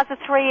chimney has a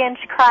 3-inch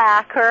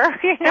crack, or,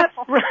 you know.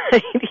 That's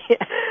right,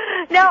 yeah.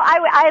 No,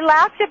 I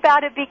laughed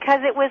about it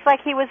because it was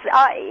like he was,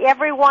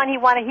 everyone he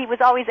was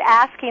always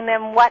asking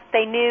them what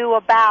they knew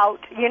about,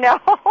 you know.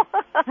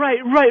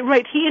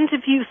 Right. He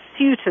interviews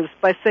suitors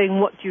by saying,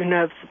 what do you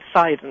know of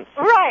subsidence?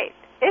 Right.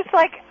 It's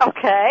like,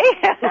 okay,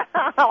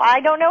 I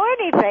don't know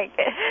anything.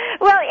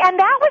 Well, and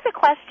that was a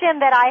question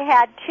that I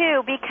had,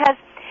 too, because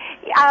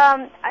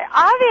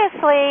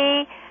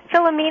obviously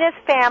Philomena's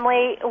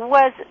family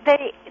was,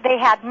 they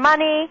had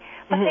money,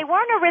 but they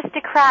weren't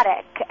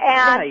aristocratic.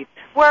 And right.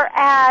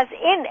 Whereas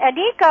in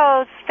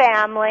Inigo's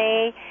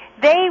family,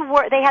 they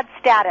had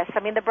status. I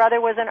mean, the brother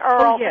was an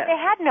earl, but they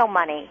had no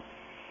money.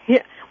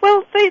 Yeah.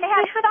 Well, they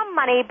had some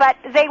money, but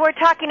they were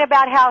talking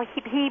about how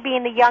he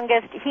being the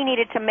youngest, he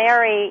needed to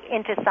marry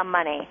into some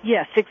money.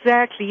 Yes,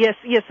 exactly. Yes.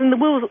 And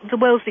the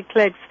Wellesley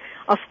Cleggs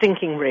are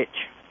stinking rich.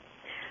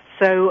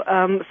 So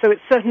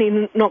it's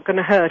certainly not going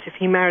to hurt if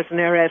he marries an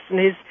heiress. And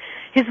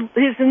his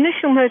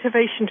initial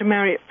motivation to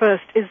marry at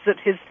first is that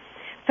his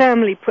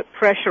family put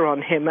pressure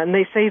on him, and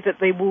they say that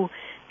they will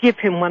give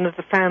him one of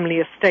the family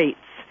estates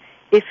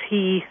if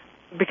he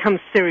becomes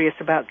serious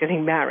about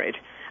getting married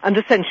and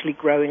essentially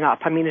growing up.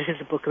 I mean, it is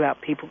a book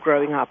about people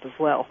growing up as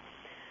well.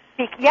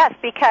 Yes,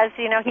 because,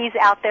 you know, he's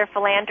out there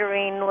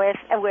philandering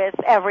with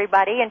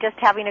everybody and just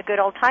having a good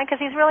old time, because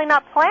he's really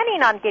not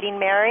planning on getting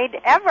married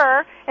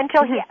ever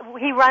until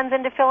he runs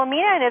into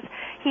Philomena, and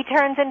he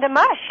turns into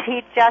mush.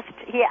 He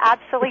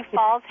absolutely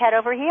falls head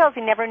over heels.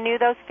 He never knew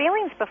those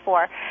feelings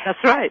before. That's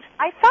right.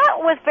 I thought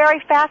it was very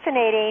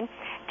fascinating,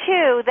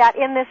 too, that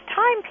in this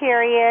time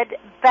period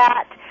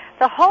that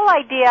the whole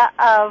idea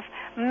of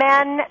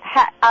men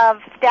of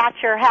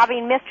stature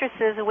having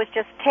mistresses was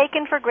just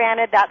taken for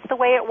granted. That's the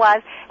way it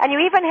was. And you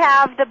even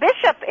have the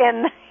bishop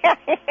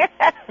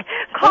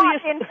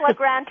caught in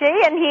flagrante,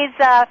 and he's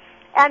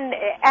and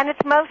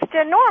it's most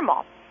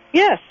normal.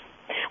 Yes.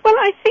 Well,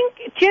 I think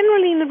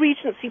generally in the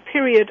Regency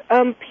period,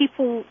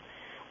 people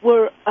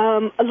were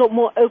a lot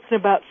more open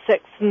about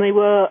sex than they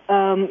were,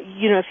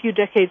 a few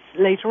decades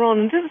later on.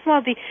 And this is one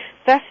of the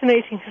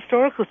fascinating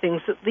historical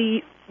things, that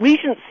the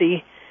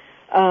Regency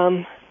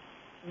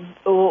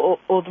or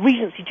the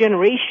Regency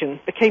generation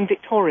became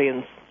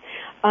Victorians.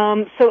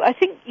 So I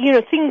think,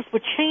 things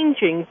were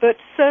changing, but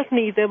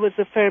certainly there was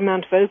a fair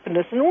amount of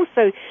openness. And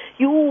also,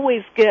 you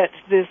always get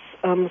this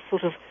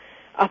sort of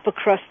upper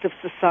crust of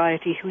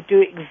society who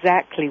do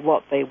exactly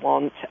what they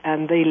want,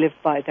 and they live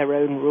by their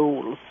own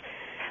rules.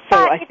 So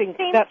I think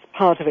that's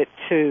part of it,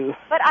 too.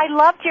 But I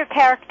loved your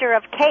character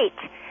of Kate,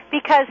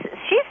 because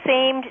she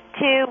seemed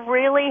to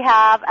really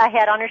have a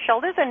head on her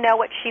shoulders and know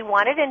what she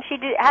wanted, and she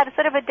had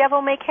sort of a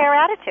devil-may-care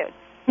attitude.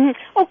 Mm-hmm.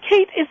 Oh,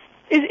 Kate is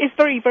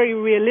very, very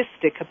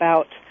realistic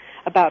about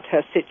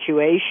her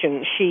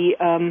situation. She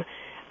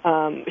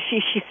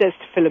says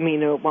to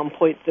Philomena at one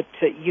point that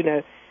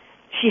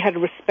she had a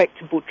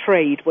respectable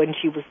trade when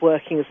she was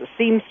working as a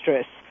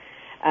seamstress,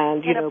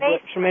 and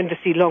worked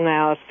tremendously long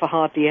hours for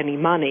hardly any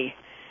money,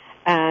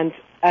 and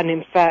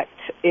in fact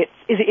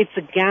it's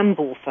a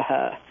gamble for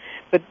her.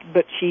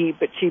 But she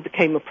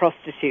became a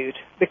prostitute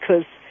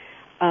because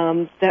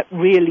that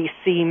really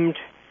seemed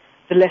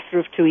the lesser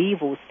of two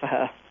evils for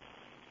her.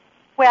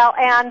 Well,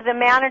 and the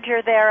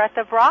manager there at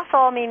the brothel,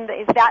 I mean,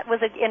 that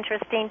was an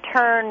interesting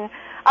turn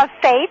of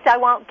fate. I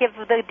won't give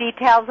the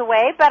details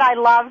away, but I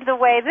loved the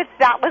way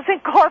that was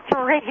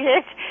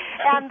incorporated,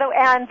 and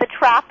the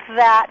trap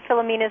that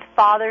Philomena's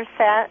father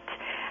set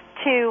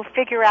to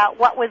figure out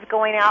what was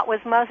going out was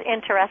most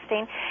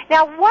interesting.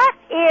 Now, what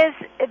is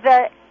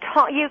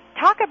you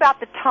talk about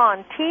the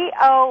ton,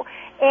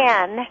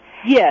 T-O-N.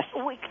 Yes.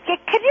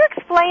 Could you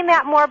explain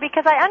that more?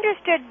 Because I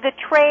understood the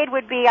trade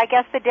would be, I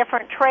guess, the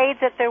different trades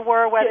that there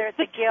were, whether it's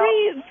a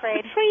guild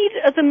trade. The trade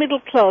of the middle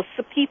class,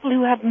 the people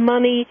who have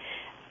money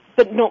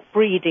but not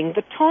breeding.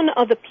 The ton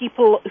are the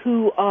people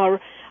who are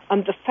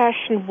the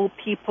fashionable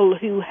people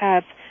who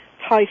have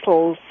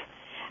titles,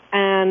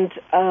 and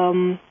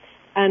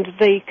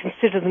they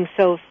consider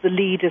themselves the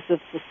leaders of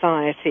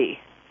society.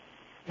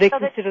 They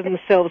consider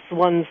themselves the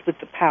ones with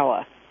the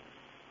power.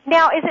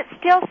 Now, is it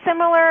still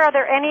similar? Are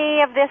there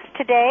any of this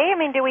today? I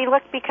mean, do we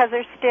look because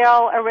there's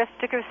still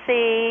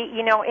aristocracy,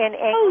 in England?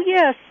 Oh,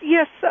 yes.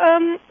 So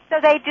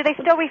do they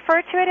still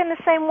refer to it in the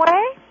same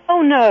way?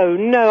 Oh,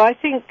 no. I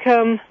think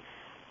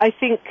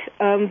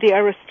the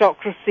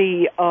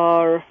aristocracy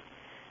are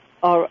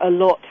a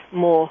lot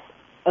more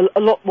a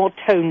lot more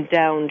toned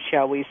down,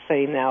 shall we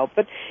say now.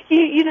 But,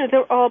 you know,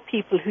 there are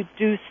people who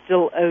do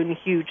still own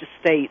huge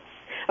estates.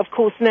 Of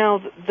course,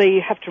 now they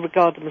have to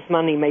regard them as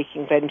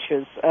money-making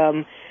ventures.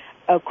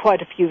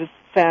 Quite a few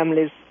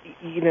families,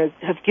 you know,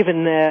 have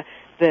given their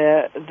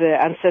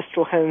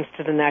ancestral homes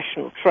to the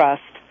National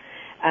Trust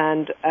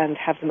and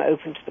have them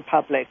open to the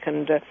public.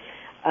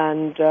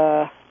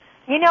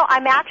 You know,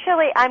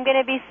 I'm going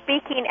to be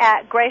speaking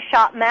at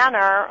Greyshot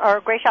Manor,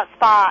 or Greyshot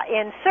Spa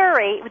in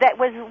Surrey, that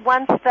was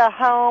once the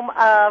home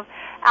of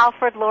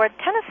Alfred Lord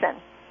Tennyson.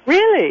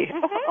 Really?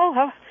 Mm-hmm. Oh,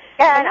 how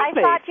and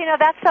lovely. I thought, you know,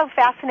 that's so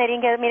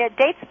fascinating. I mean, it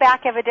dates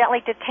back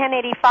evidently to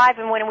 1085,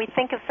 and when we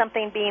think of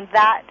something being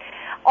that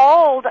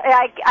old,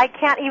 I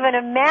can't even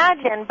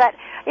imagine, but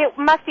it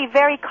must be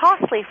very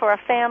costly for a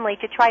family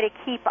to try to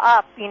keep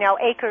up, you know,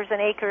 acres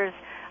and acres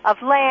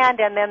of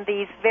land, and then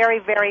these very,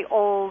 very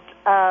old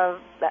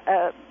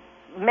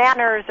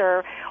manors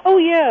or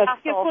yes,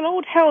 well,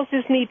 old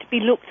houses need to be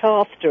looked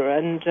after,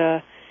 and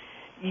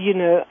you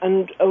know,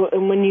 and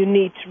when you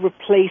need to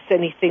replace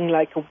anything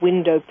like a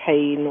window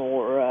pane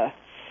or a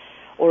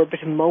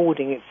bit of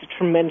molding, it's a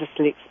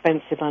tremendously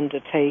expensive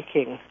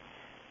undertaking.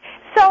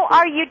 So,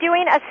 are you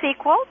doing a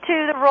sequel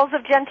to the Rules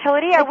of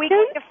Gentility? Are we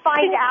going to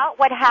find out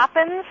what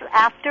happens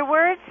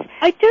afterwards?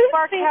 I don't for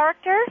our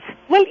characters?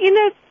 Well, you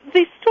know,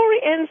 the story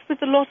ends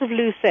with a lot of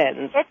loose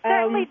ends. It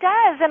certainly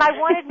does, and I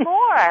wanted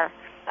more.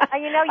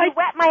 You know, you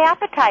whet my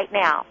appetite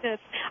now. Yes.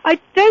 I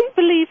don't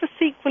believe a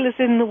sequel is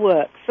in the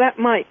works. That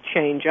might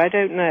change. I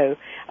don't know.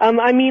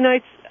 I mean,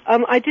 I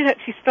did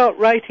actually start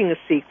writing a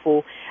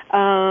sequel,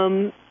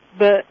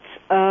 but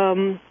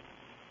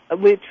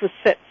which was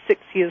set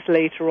 6 years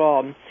later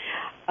on.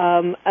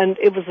 And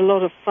it was a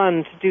lot of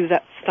fun to do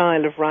that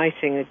style of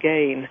writing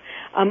again.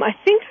 I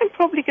think I'm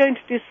probably going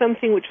to do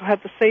something which will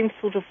have the same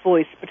sort of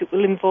voice, but it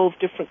will involve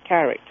different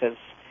characters.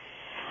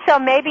 So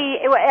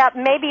maybe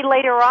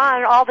later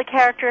on, all the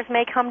characters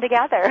may come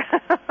together.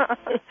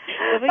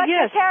 But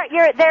yes.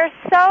 They're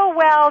so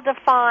well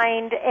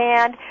defined,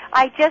 and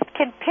I just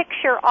can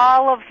picture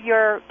all of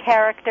your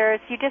characters.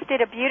 You just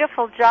did a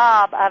beautiful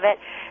job of it.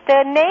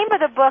 The name of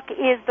the book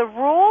is The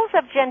Rules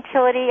of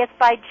Gentility. It's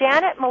by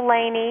Janet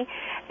Mullany,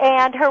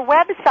 and her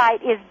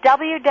website is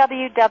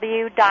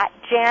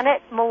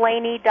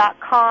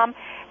www.janetmullany.com.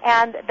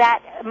 And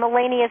that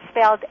Mullany is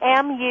spelled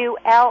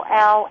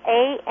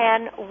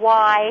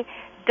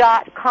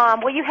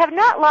MULLANY.com. Well, you have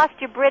not lost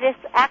your British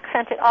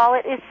accent at all.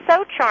 It is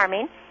so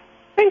charming.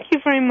 Thank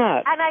you very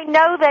much. And I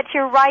know that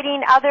you're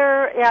writing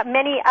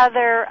many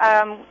other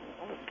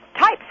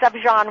types of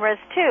genres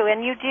too.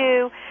 And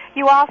you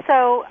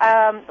also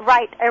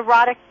write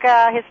erotic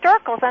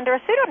historicals under a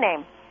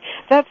pseudonym.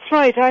 That's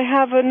right. I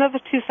have another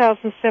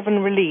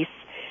 2007 release.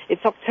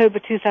 It's October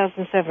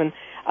 2007.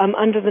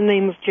 Under the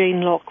name of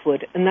Jane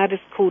Lockwood, and that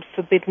is called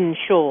Forbidden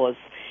Shores.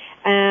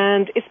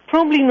 And it's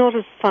probably not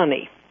as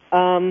funny.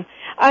 I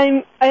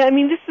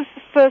mean, this is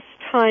the first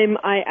time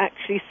I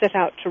actually set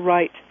out to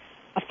write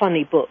a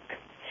funny book.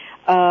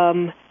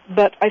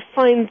 But I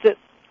find that,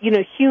 you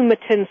know, humor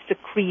tends to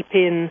creep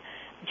in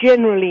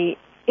generally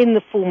in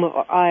the form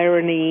of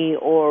irony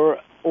or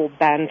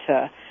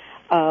banter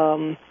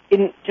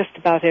in just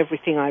about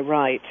everything I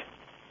write.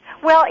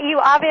 Well, you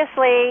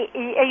obviously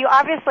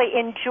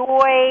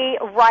enjoy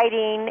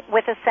writing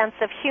with a sense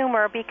of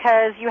humor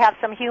because you have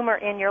some humor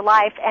in your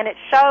life, and it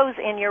shows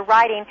in your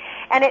writing.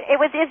 And it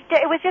was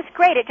just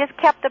great. It just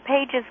kept the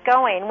pages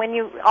going.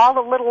 When all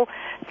the little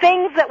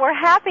things that were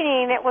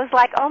happening, it was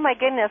like, oh my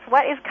goodness,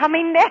 what is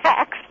coming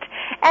next?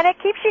 And it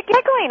keeps you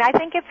giggling. I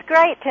think it's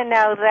great to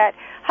know that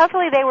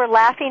hopefully they were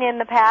laughing in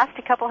the past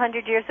a couple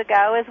hundred years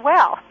ago as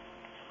well.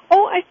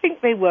 Oh, I think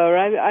they were.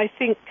 I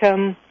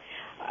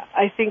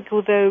think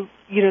although,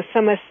 you know,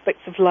 some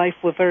aspects of life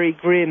were very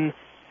grim,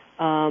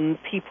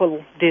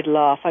 people did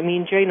laugh. I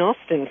mean, Jane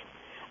Austen,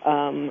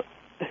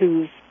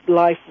 whose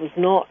life was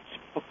not,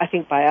 I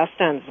think by our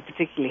standards, a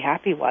particularly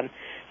happy one,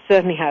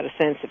 certainly had a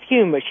sense of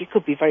humor. She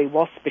could be very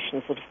waspish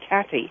and sort of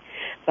catty,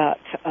 but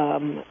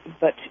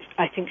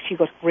I think she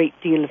got a great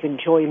deal of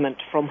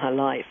enjoyment from her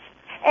life.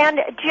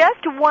 And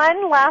just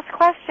one last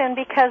question,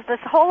 because this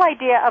whole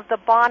idea of the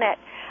bonnet,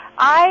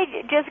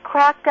 I just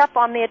cracked up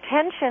on the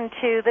attention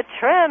to the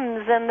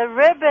trims and the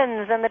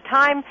ribbons and the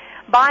time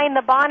buying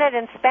the bonnet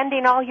and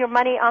spending all your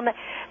money on the...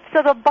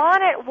 So the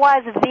bonnet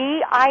was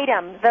the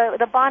item,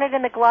 the bonnet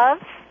and the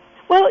gloves?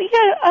 Well,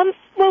 yeah,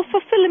 well,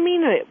 for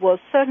Philomena it was,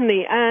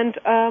 certainly. And,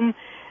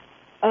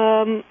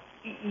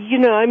 you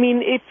know, I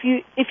mean, if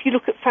you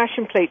look at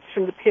fashion plates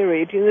from the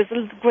period, you know,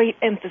 there's a great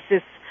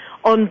emphasis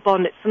on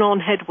bonnets and on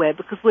headwear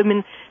because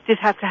women did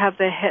have to have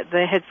their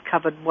heads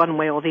covered one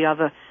way or the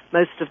other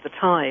most of the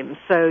time.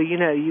 So, you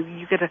know,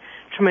 you get a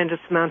tremendous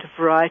amount of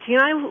variety.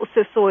 And I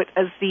also saw it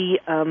as the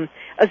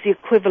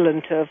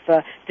equivalent of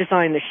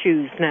designer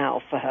shoes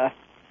now for her.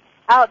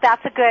 Oh,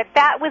 that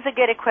was a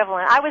good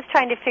equivalent. I was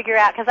trying to figure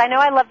out, because I know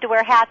I love to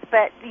wear hats,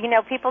 but, you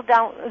know, people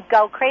don't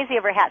go crazy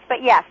over hats.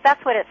 But yes,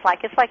 that's what it's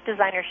like. It's like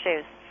designer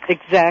shoes.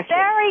 Exactly.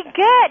 Very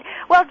good.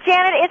 Well,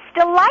 Janet, it's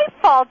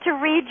delightful to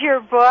read your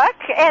book,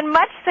 and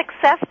much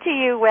success to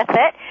you with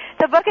it.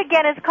 The book,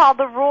 again, is called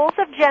The Rules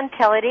of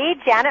Gentility,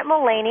 Janet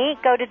Mullany.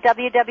 Go to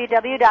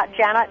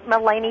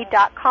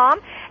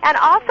www.janetmullany.com, and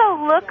also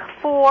look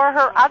for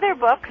her other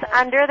books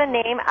under the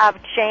name of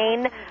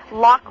Jane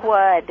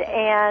Lockwood.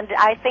 And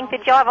I think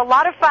that you'll have a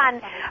lot of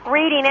fun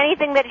reading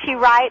anything that she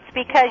writes,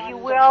 because you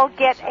will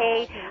get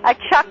a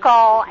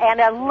chuckle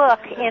and a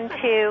look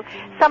into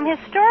some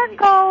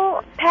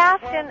historical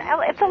past, and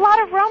it's a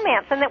lot of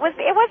romance, and it was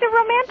a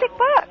romantic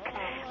book.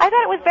 I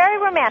thought it was very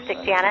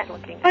romantic, Janet.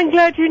 I'm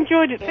glad you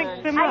enjoyed it.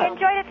 Thanks so much. I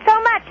enjoyed it so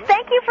much.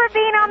 Thank you for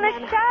being on the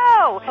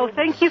show. Oh,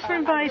 thank you for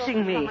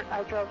inviting me.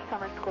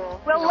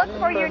 We'll look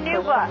for your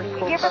new book.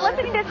 You're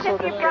listening to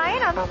Cynthia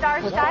Bryan on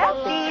Star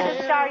Style, Be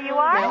the Star You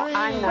Are.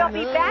 We'll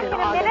be back in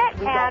a minute,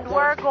 and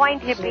we're going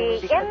to be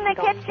in the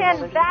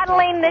kitchen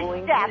battling the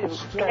chef.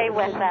 Stay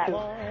with us.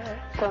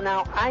 So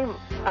now I'm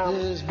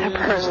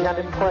temporarily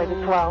unemployed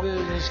as well,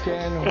 and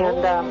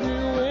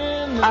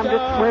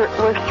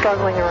we're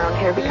struggling around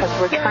here because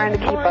we're trying to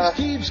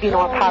keep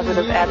a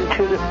positive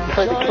attitude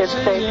for the kids'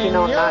 sake,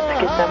 not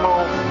to get them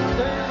all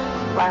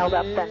riled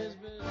up. And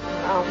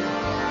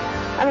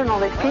I don't know,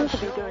 they seem to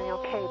be doing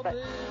okay, but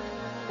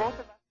both of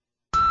us.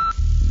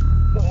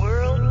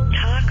 World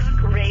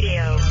Talk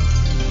Radio.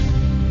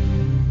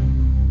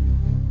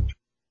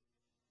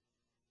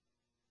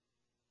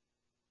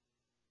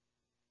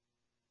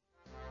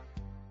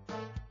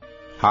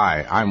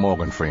 Hi, I'm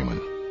Morgan Freeman.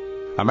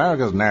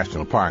 America's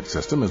national park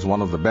system is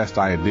one of the best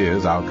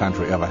ideas our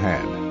country ever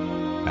had,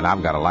 and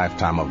I've got a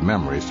lifetime of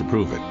memories to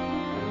prove it.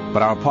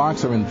 But our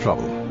parks are in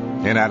trouble.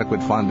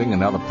 Inadequate funding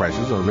and other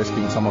pressures are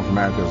risking some of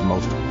America's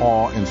most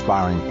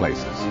awe-inspiring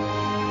places.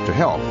 To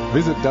help,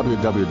 visit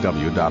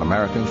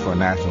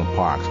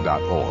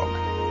www.americansfornationalparks.org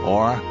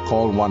or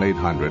call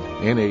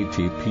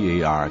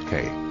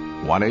 1-800-NATPARK,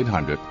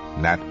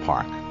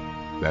 1-800-NAT-PARK.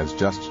 There's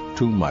just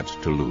too much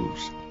to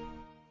lose.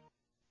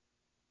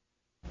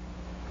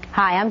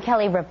 Hi, I'm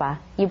Kelly Ripa.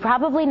 You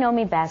probably know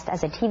me best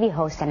as a TV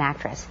host and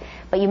actress,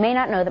 but you may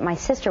not know that my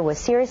sister was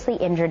seriously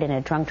injured in a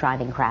drunk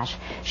driving crash.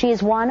 She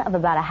is one of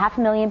about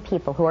 500,000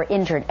 people who are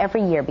injured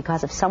every year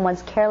because of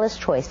someone's careless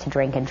choice to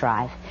drink and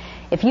drive.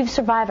 If you've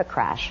survived a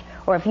crash,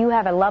 or if you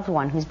have a loved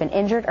one who's been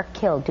injured or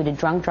killed due to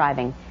drunk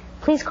driving,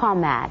 please call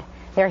MAD.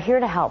 They're here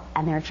to help,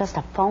 and they're just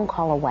a phone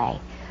call away.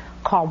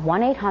 Call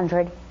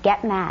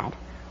 1-800-GET-MAD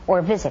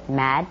or visit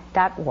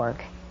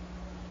mad.org.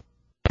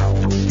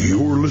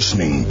 You're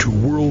listening to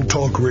World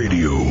Talk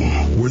Radio,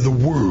 where the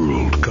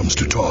world comes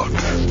to talk.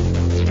 Well,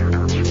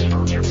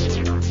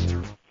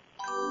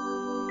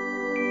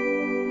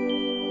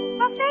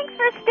 thanks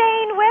for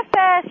staying with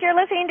us. You're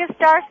listening to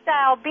Star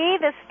Style, Be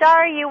the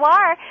Star You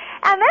Are.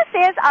 And this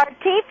is our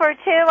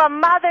T42, a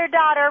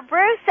mother-daughter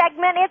brew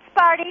segment. It's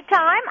party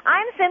time.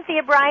 I'm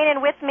Cynthia Bryan,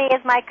 and with me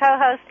is my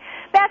co-host,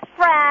 best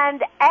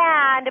friend,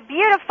 and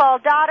beautiful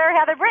daughter,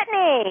 Heather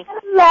Brittany.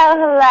 Hello,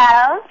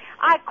 hello.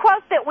 A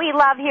quote that we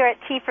love here at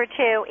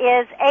T42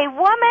 is, a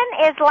woman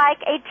is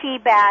like a tea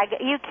bag.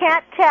 You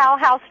can't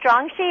tell how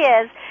strong she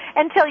is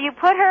until you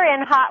put her in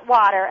hot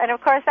water. And,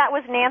 of course, that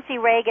was Nancy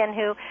Reagan,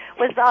 who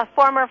was a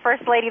former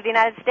First Lady of the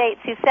United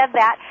States, who said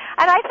that.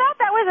 And I thought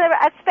that was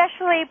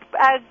especially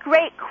a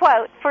great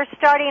quote for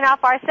starting off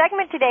our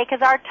segment today,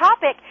 because our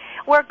topic,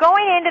 we're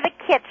going into the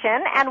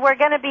kitchen, and we're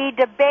going to be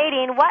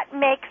debating what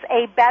makes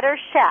a better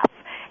chef,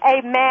 a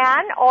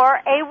man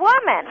or a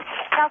woman.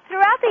 Now,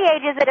 throughout the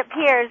ages, it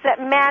appears that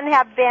men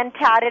have been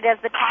touted as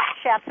the top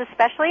chefs,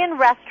 especially in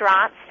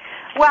restaurants.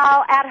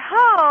 Well, at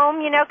home,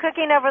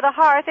 cooking over the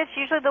hearth, it's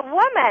usually the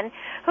woman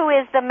who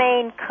is the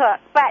main cook.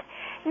 But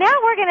now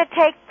we're going to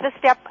take the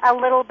step a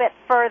little bit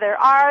further.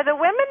 Are the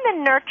women the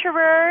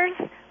nurturers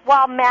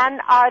while men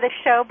are the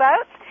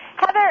showboats?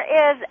 Heather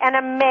is an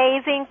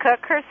amazing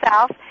cook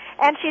herself,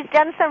 and she's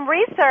done some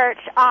research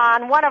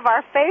on one of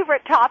our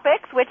favorite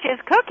topics, which is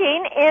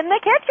cooking in the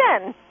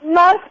kitchen.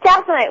 Most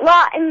definitely.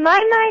 Well, in my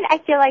mind, I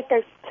feel like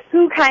there's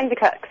two kinds of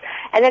cooks,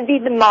 and that'd be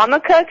the mama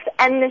cooks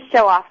and the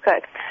show-off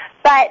cooks.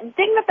 But the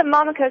thing about the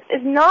mama cooks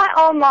is not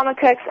all mama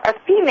cooks are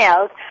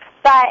females,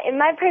 but in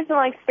my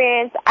personal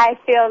experience, I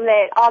feel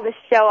that all the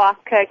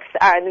show-off cooks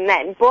are the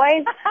men.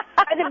 Boys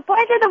are the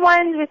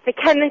ones with the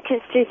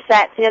chemistry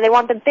sets. They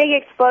want the big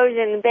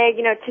explosion, the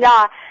big,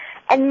 ta-da.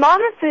 And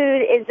mama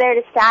food is there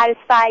to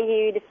satisfy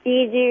you, to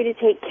feed you, to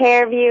take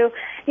care of you.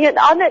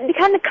 All the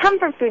kind of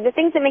comfort food, the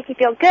things that make you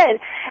feel good.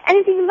 And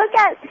if you look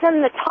at some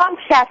of the top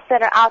chefs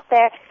that are out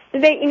there,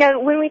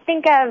 when we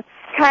think of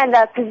kind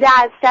of the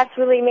pizzazz chefs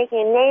really making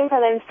a name for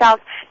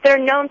themselves, that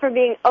are known for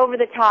being over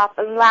the top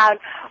and loud,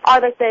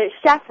 are like the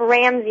Chef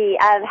Ramsay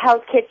of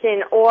Hell's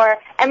Kitchen, or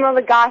Emeril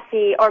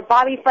Lagasse, or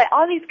Bobby Flay.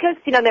 All these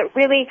cooks, that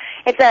really,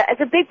 it's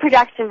a big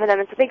production for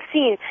them. It's a big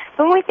scene.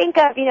 But when we think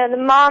of, the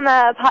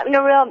mama,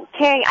 real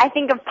caring, I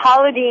think of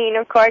Paula Deen,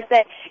 of course,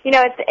 that,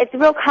 it's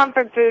real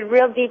comfort food,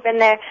 real deep in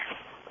there.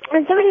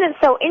 And something that's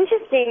so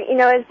interesting,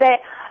 is that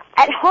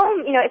at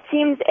home, it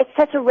seems it's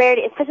such a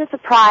rarity, it's such a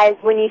surprise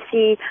when you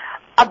see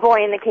a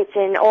boy in the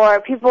kitchen, or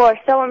people are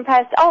so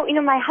impressed, oh,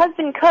 my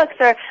husband cooks,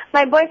 or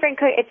my boyfriend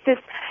cooks. It's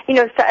just,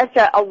 such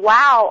a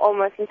wow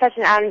almost, and such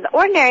an out of the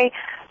ordinary.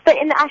 But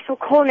in the actual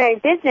culinary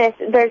business,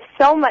 there's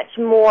so much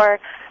more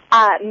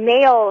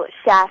male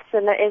chefs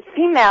than there is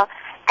female.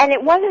 And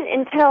it wasn't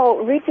until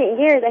recent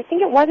years, I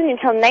think it wasn't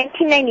until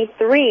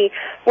 1993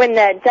 when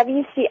the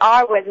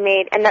WCR was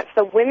made, and that's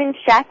the Women's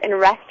Chef in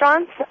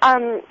Restaurants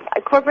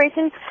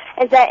Corporation,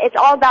 is that it's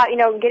all about,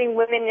 getting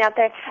women out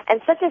there.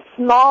 And such a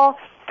small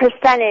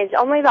percentage,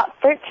 only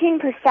about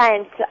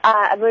 13%,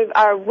 I believe,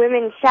 are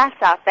women chefs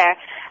out there.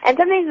 And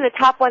some of these are the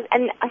top ones,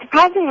 and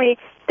surprisingly,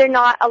 they're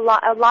not a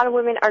lot of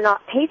women are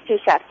not pastry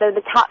chefs. They're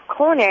the top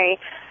culinary,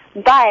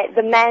 but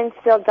the men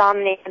still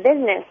dominate the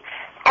business.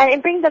 And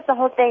it brings up the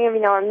whole thing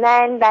of, are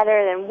men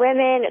better than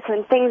women?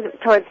 Some things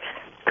towards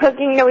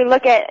cooking, we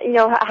look at,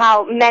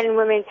 how men and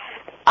women,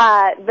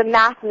 the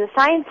math and the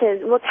sciences,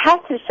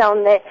 tests have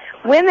shown that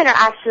women are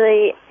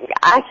actually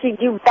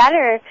do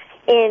better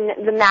in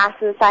the math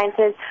and the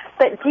sciences,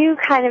 but due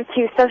kind of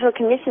to social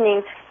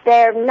conditioning,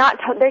 they're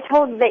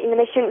told that,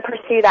 they shouldn't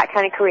pursue that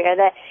kind of career,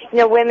 that,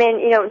 women,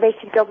 they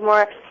should go for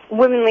more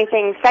womanly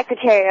things,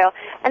 secretarial.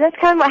 And that's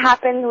kind of what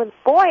happens with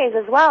boys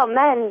as well,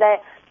 men,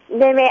 that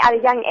they may, at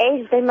a young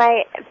age, they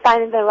might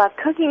find that they love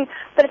cooking,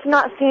 but it's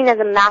not seen as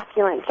a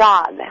masculine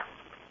job.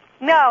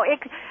 No,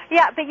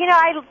 but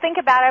I think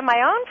about it in my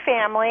own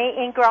family.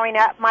 In growing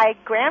up, my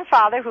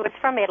grandfather, who was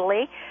from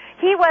Italy,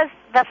 he was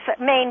the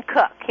main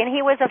cook, and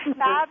he was a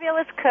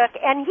fabulous cook,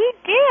 and he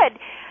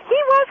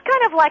was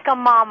kind of like a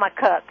mama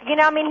cook. He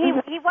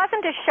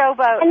wasn't a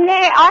showboat. And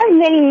there are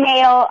many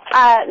male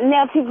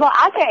people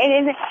out there.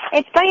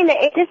 It's funny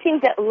that it just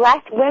seems that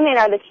less women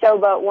are the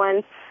showboat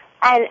ones.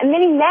 And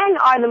many men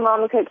are the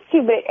mama cooks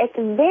too, but it's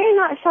very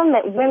not shown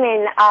that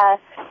women have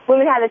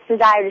this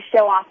desire to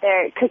show off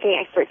their cooking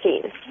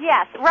expertise.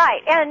 Yes, right.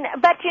 And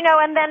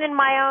then in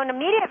my own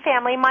immediate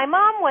family, my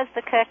mom was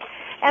the cook,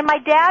 and my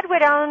dad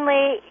would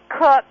only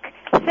cook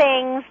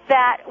things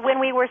that when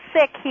we were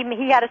sick,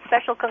 he had a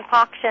special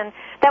concoction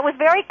that was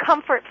very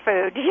comfort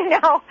food,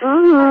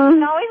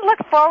 Mm-hmm. I always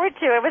looked forward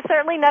to it. It was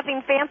certainly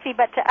nothing fancy,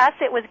 but to us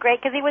it was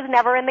great because he was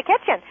never in the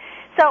kitchen.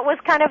 So it was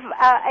kind of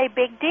a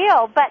big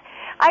deal. But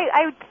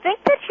I think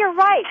that you're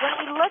right.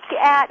 When we look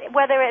at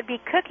whether it be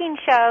cooking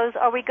shows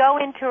or we go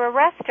into a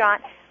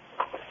restaurant,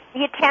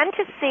 you tend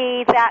to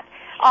see that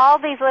all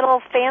these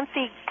little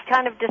fancy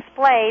kind of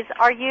displays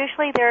are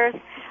usually there's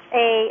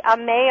a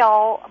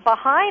male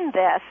behind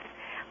this,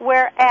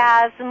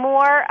 whereas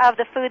more of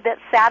the food that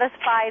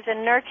satisfies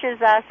and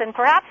nurtures us and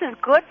perhaps is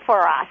good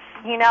for us.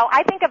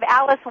 I think of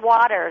Alice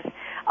Waters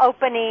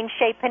opening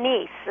Chez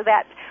Panisse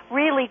that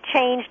really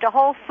changed a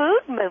whole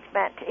food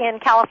movement in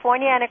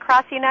California and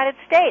across the United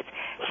States.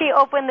 She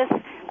opened this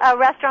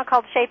restaurant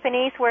called Chez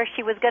Panisse where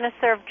she was going to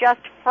serve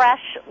just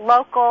fresh,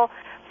 local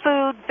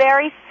food,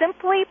 very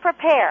simply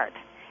prepared.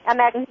 And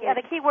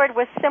the key word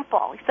was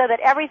simple, so that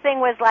everything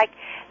was like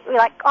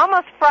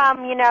almost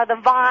from,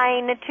 the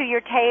vine to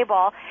your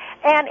table.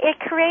 And it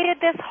created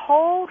this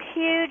whole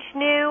huge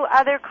new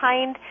other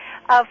kind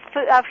of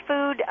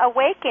food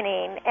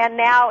awakening. And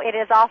now it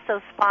has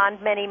also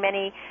spawned many,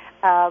 many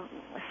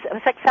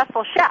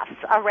successful chefs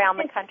around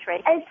the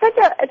country.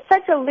 It's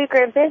such a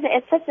lucrative business.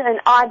 It's such an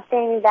odd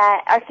thing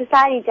that our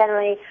society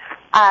generally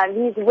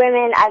views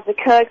women as the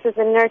cooks, as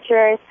the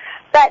nurturers,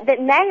 but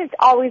that men has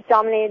always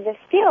dominated this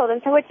field,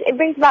 and so it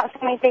brings about so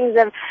many things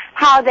of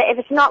how that if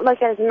it's not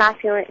looked at as a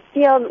masculine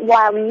field,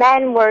 while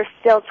men were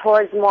still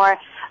towards more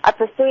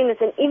pursuing this,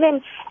 and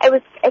even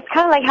it's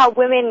kind of like how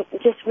women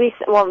just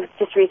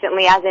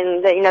recently, as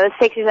in the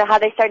 60s, and how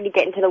they started to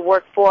get into the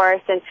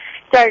workforce and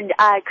started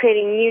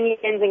creating unions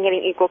and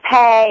getting equal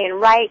pay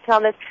and rights and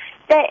all this.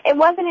 That it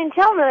wasn't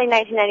until really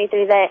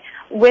 1993 that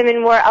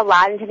women were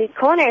allowed into these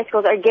culinary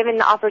schools or given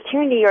the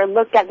opportunity or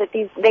looked at that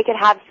they could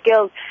have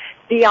skills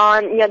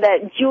beyond,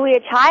 the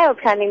Julia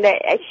Childs kind of thing,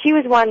 that she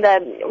was one of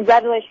the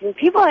revolutionary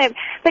people,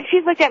 but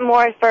she's looked at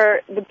more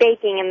for the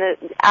baking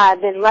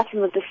and than less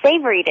with the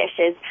savory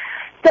dishes.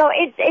 So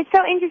it's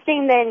so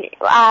interesting then,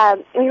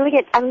 when you look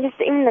at, just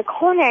even the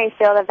culinary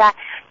field of that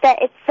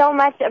it's so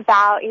much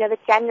about, the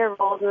gender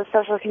roles and the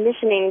social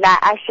conditioning that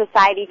our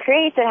society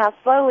creates and how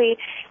slowly,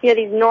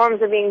 these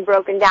norms are being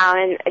broken down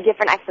and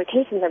different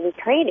expectations are being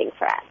creating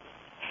for us.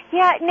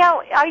 Yeah,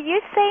 now, are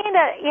you saying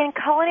that in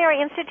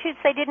culinary institutes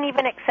they didn't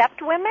even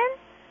accept women?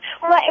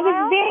 Well, it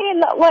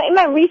was in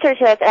my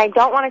research of this, and I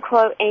don't want to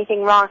quote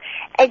anything wrong,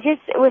 it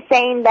just was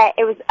saying that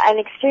it was an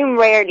extreme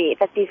rarity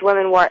that these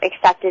women were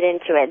accepted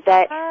into it,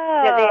 that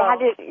they had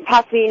to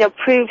possibly,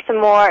 prove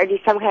some more or do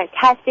some kind of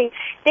testing,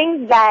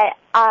 things that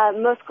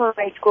most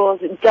culinary schools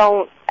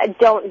don't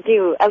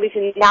do, at least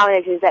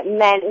nowadays, is that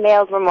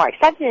males were more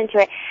accepted into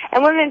it,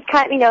 and women it's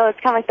kind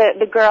of like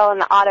the girl in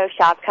the auto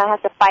shop, kind of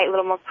has to fight a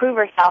little more, prove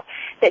herself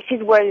that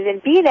she's worthy to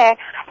be there.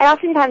 And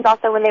oftentimes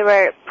also when they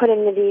were put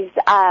into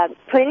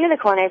the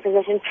culinary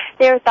positions,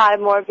 they were thought of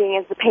more being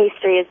as the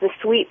pastry, as the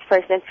sweets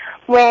person,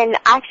 when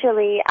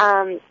actually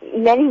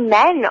many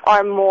men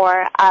are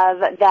more of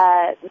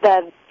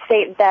the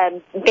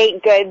the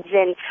baked goods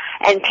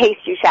and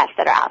pastry chefs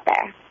that are out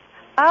there.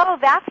 Oh,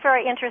 that's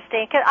very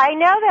interesting. 'Cause I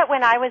know that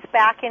when I was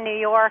back in New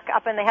York,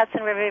 up in the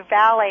Hudson River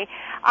Valley,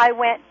 I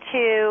went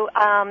to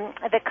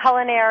the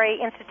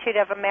Culinary Institute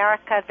of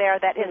America there.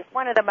 That is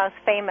one of the most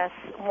famous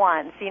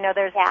ones. You know,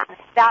 there's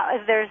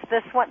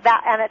this one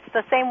and it's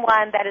the same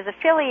one that is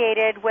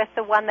affiliated with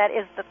the one that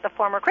is the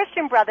former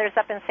Christian Brothers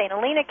up in St.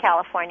 Helena,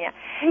 California,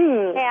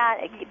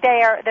 and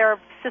they're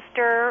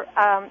sister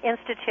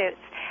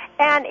institutes.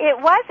 And it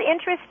was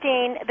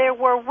interesting. There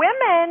were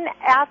women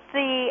at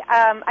the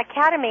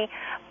academy,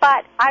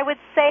 but I would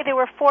say there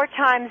were 4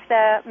 times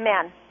the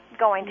men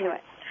going to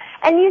it.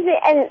 And usually,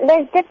 and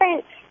there's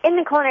different in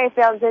the culinary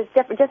field. There's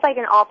different, just like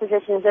in all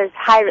positions. There's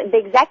the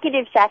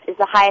executive chef is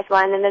the highest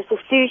one, and there's the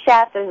sous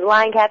chef, there's the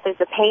line chef, there's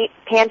the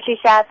pantry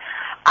chef,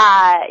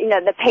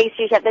 the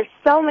pastry chef. There's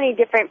so many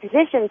different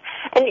positions,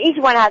 and each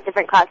one has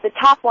different clout. The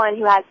top one,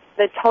 who has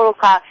the total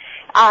clout,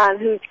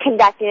 who's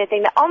conducting a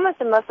thing that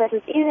almost in most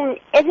places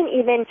isn't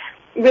even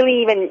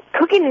really even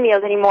cooking the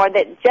meals anymore,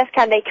 that just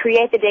kind of they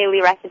create the daily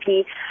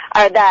recipe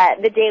or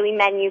the daily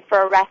menu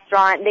for a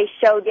restaurant. They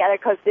show the other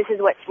cooks this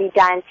is what should be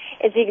done.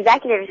 It's the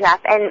executive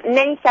chef, and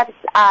many chefs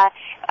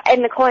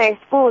in the culinary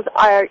schools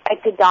are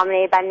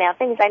dominated by male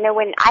things. I know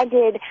when I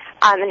did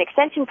an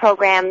extension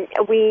program,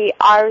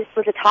 ours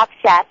was a top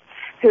chef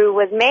who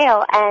was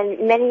male,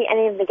 and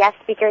any of the guest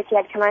speakers who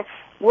had come on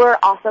were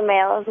also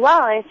male as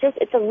well. And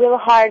it's a real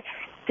hard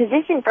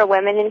position for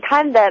women, and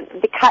kind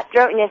of the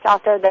cutthroatness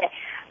also that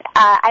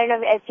I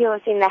don't know if you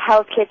have seen the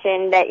Hell's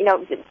Kitchen, that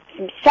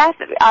chef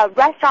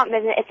restaurant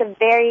business. It's a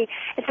very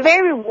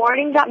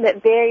rewarding job,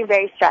 but very,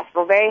 very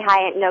stressful, very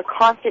high end.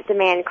 Constant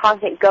demand,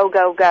 constant go.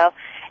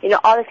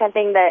 All this kind of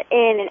thing, the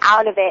in and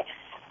out of it.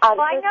 Well,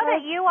 I know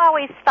that you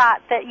always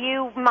thought that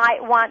you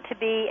might want to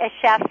be a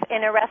chef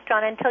in a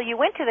restaurant until you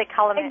went to the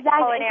Culinary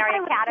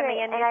Academy,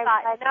 and you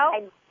thought, no.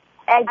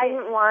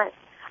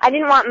 I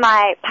didn't want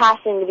my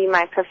passion to be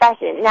my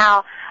profession.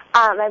 Now,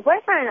 my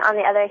boyfriend, on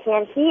the other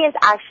hand, he is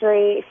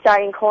actually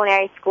starting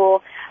culinary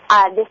school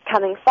this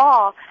coming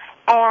fall,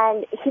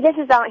 and he's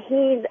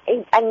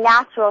a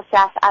natural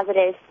chef as it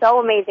is, so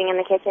amazing in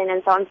the kitchen,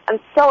 and so I'm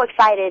so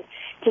excited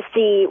to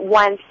see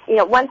once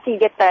you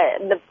get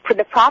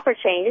the proper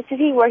training, just to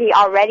see where he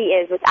already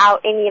is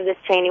without any of this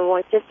training. Well,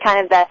 it's just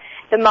kind of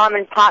the mom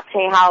and pop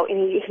training, how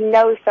he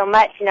knows so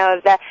much,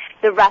 of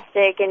the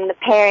rustic and the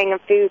pairing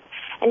of foods,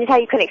 and just how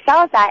you can excel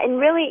at that. And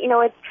really,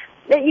 it's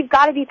that you've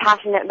got to be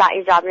passionate about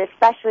your job, and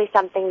especially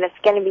something that's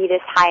going to be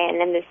this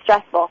high-end and this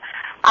stressful.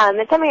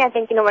 It's something I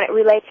think, when it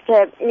relates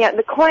to,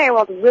 the culinary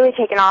world has really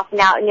taken off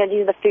now, due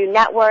to the Food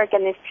Network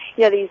and this,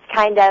 these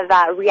kind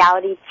of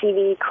reality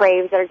TV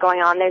craves that are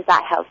going on. There's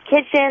that Hell's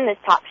Kitchen, this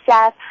Top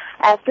Chef.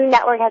 Food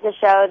Network has a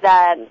show,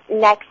 the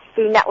next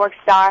Food Network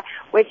star,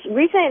 which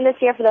recently this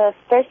year, for the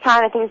first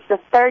time, I think it's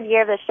the 3rd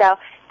year of the show,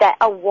 that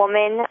a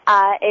woman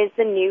is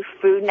the new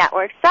Food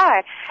Network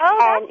star. Oh,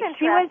 that's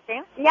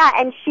interesting.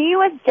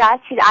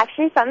 She's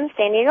actually from the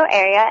San Diego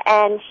area,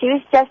 and she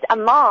was just a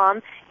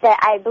mom that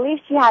I believe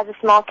she has a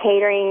small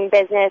catering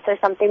business or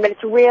something, but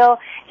it's real,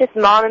 just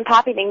mom and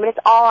poppy thing, but it's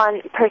all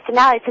on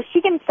personality, so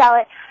she can sell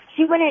it.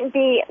 She wouldn't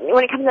be,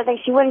 when it comes to things,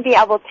 she wouldn't be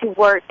able to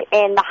work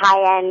in the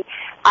high-end,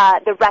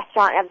 the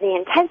restaurant of the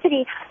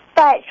intensity,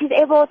 but she's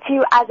able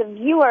to, as a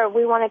viewer,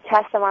 we want to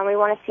trust someone, we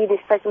want to see this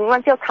person, we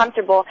want to feel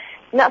comfortable,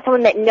 not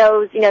someone that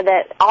knows,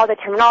 all the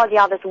terminology,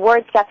 all this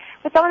word stuff,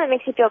 but someone that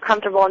makes you feel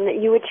comfortable and that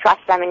you would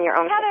trust them in your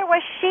own. Heather,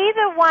 was she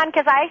the one,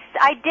 because I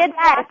did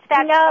watch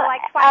that show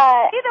like twice,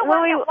 was she the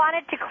one that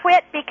wanted to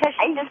quit because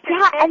she just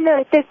and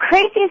the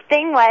craziest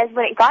thing was,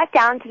 when it got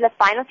down to the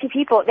final 2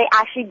 people, they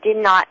actually did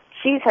not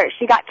choose her.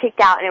 She got kicked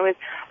out, and it was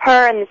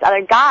her and this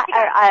other guy,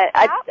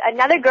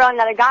 another girl and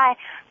another guy.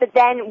 But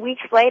then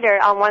weeks later,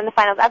 on one of the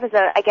finals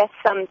episodes, I guess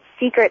some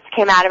secrets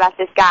came out about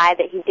this guy,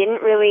 that he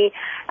didn't really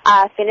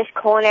finish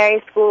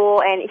culinary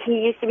school, and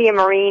he used to be a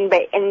Marine,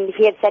 and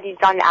he had said he'd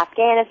gone to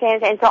Afghanistan,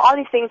 and so all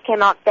these things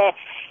came out that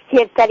he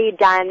had said he'd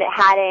done that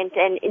hadn't,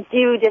 and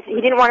he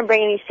didn't want to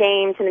bring any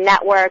shame to the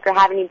network or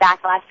have any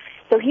backlash.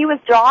 So he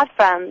withdrew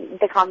from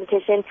the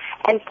competition,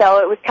 and so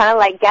it was kind of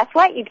like, guess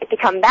what? You get to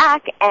come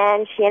back,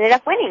 and she ended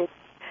up winning.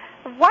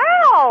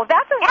 Wow,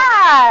 that's a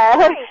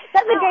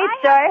that's a great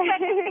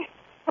story.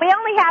 We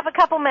only have a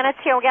couple minutes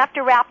here. We have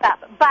to wrap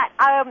up. But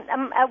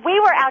we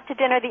were out to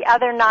dinner the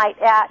other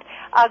night at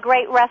a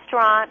great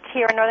restaurant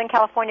here in Northern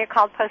California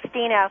called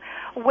Postino,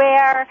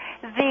 where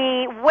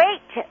the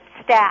wait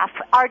staff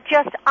are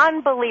just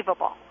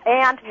unbelievable.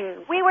 And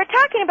we were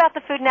talking about the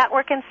Food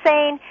Network and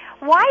saying,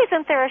 why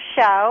isn't there a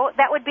show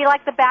that would be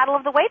like the Battle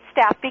of the Wait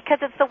Staff? Because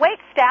it's the wait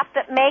staff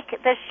that make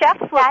the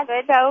chefs look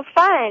good. That's so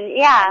fun,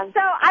 yeah.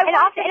 So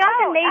often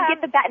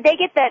they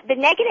get the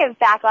negative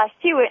backlash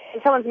too.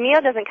 If someone's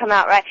meal doesn't come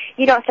out right. why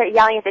you don't start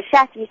yelling at the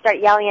chef, you start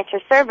yelling at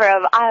your server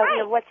of,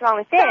 what's wrong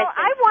with this? So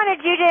I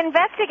wanted you to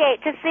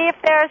investigate to see if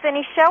there's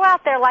any show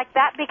out there like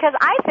that, because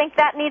I think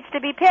that needs to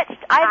be pitched.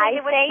 I think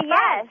it would say be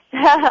yes.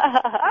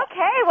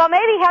 Okay, well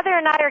maybe Heather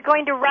and I are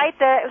going to write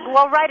a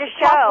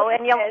show,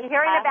 and you'll be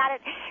hearing about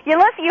it. You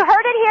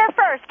heard it here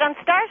first on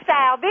Star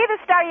Style, Be the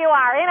Star You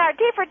Are, in our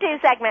T42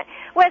 segment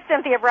with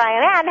Cynthia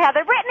Bryan and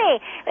Heather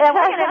Brittany. And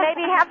we're going to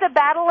maybe have the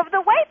battle of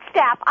the wait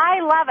staff. I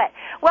love it.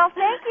 Well,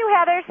 thank you,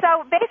 Heather.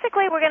 So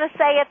basically we're going to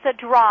say it's a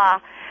draw.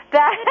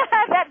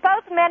 That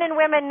both men and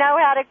women know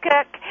how to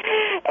cook.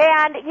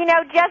 And,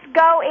 just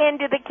go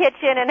into the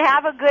kitchen and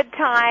have a good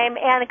time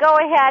and go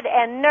ahead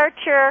and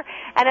nurture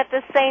and at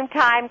the same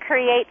time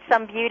create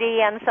some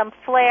beauty and some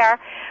flair.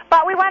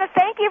 But we want to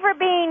thank you for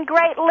being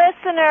great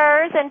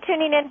listeners and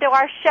tuning into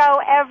our show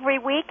every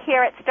week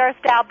here at Star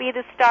Style, Be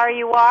the Star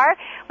You Are.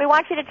 We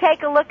want you to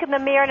take a look in the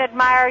mirror and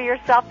admire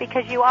yourself,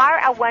 because you are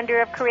a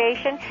wonder of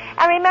creation.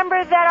 And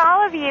remember that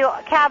all of you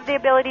have the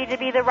ability to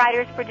be the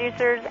writers,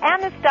 producers,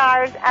 and the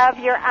stars of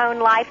your own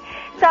life.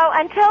 So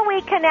until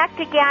we connect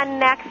again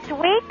next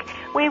week,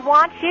 we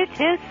want you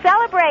to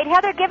celebrate.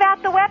 Heather, give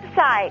out the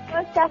website.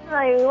 Most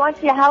definitely. We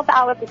want you to help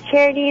out with the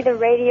charity, the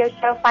radio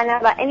show, find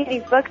out about any of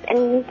these books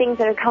and new things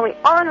that are going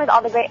on with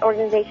all the great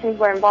organizations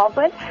we're involved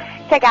with.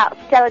 Check out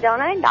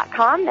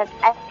stelladonne.com. That's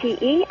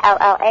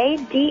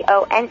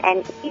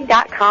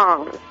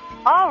STELLADONNE.com.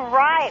 All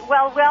right.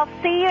 Well, we'll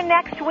see you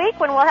next week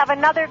when we'll have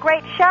another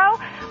great show.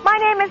 My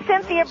name is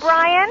Cynthia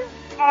Bryan.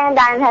 And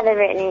I'm Heather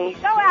Brittany.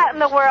 Go out in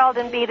the world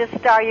and be the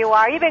star you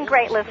are. You've been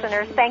great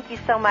listeners. Thank you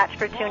so much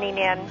for tuning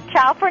in.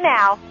 Ciao for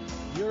now.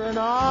 You're an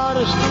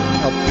artist,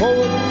 a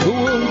poet who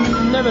will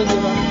never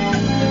give up.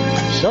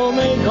 So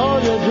make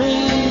all your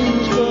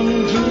dreams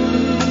come true.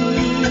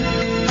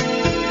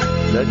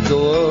 Let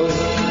go of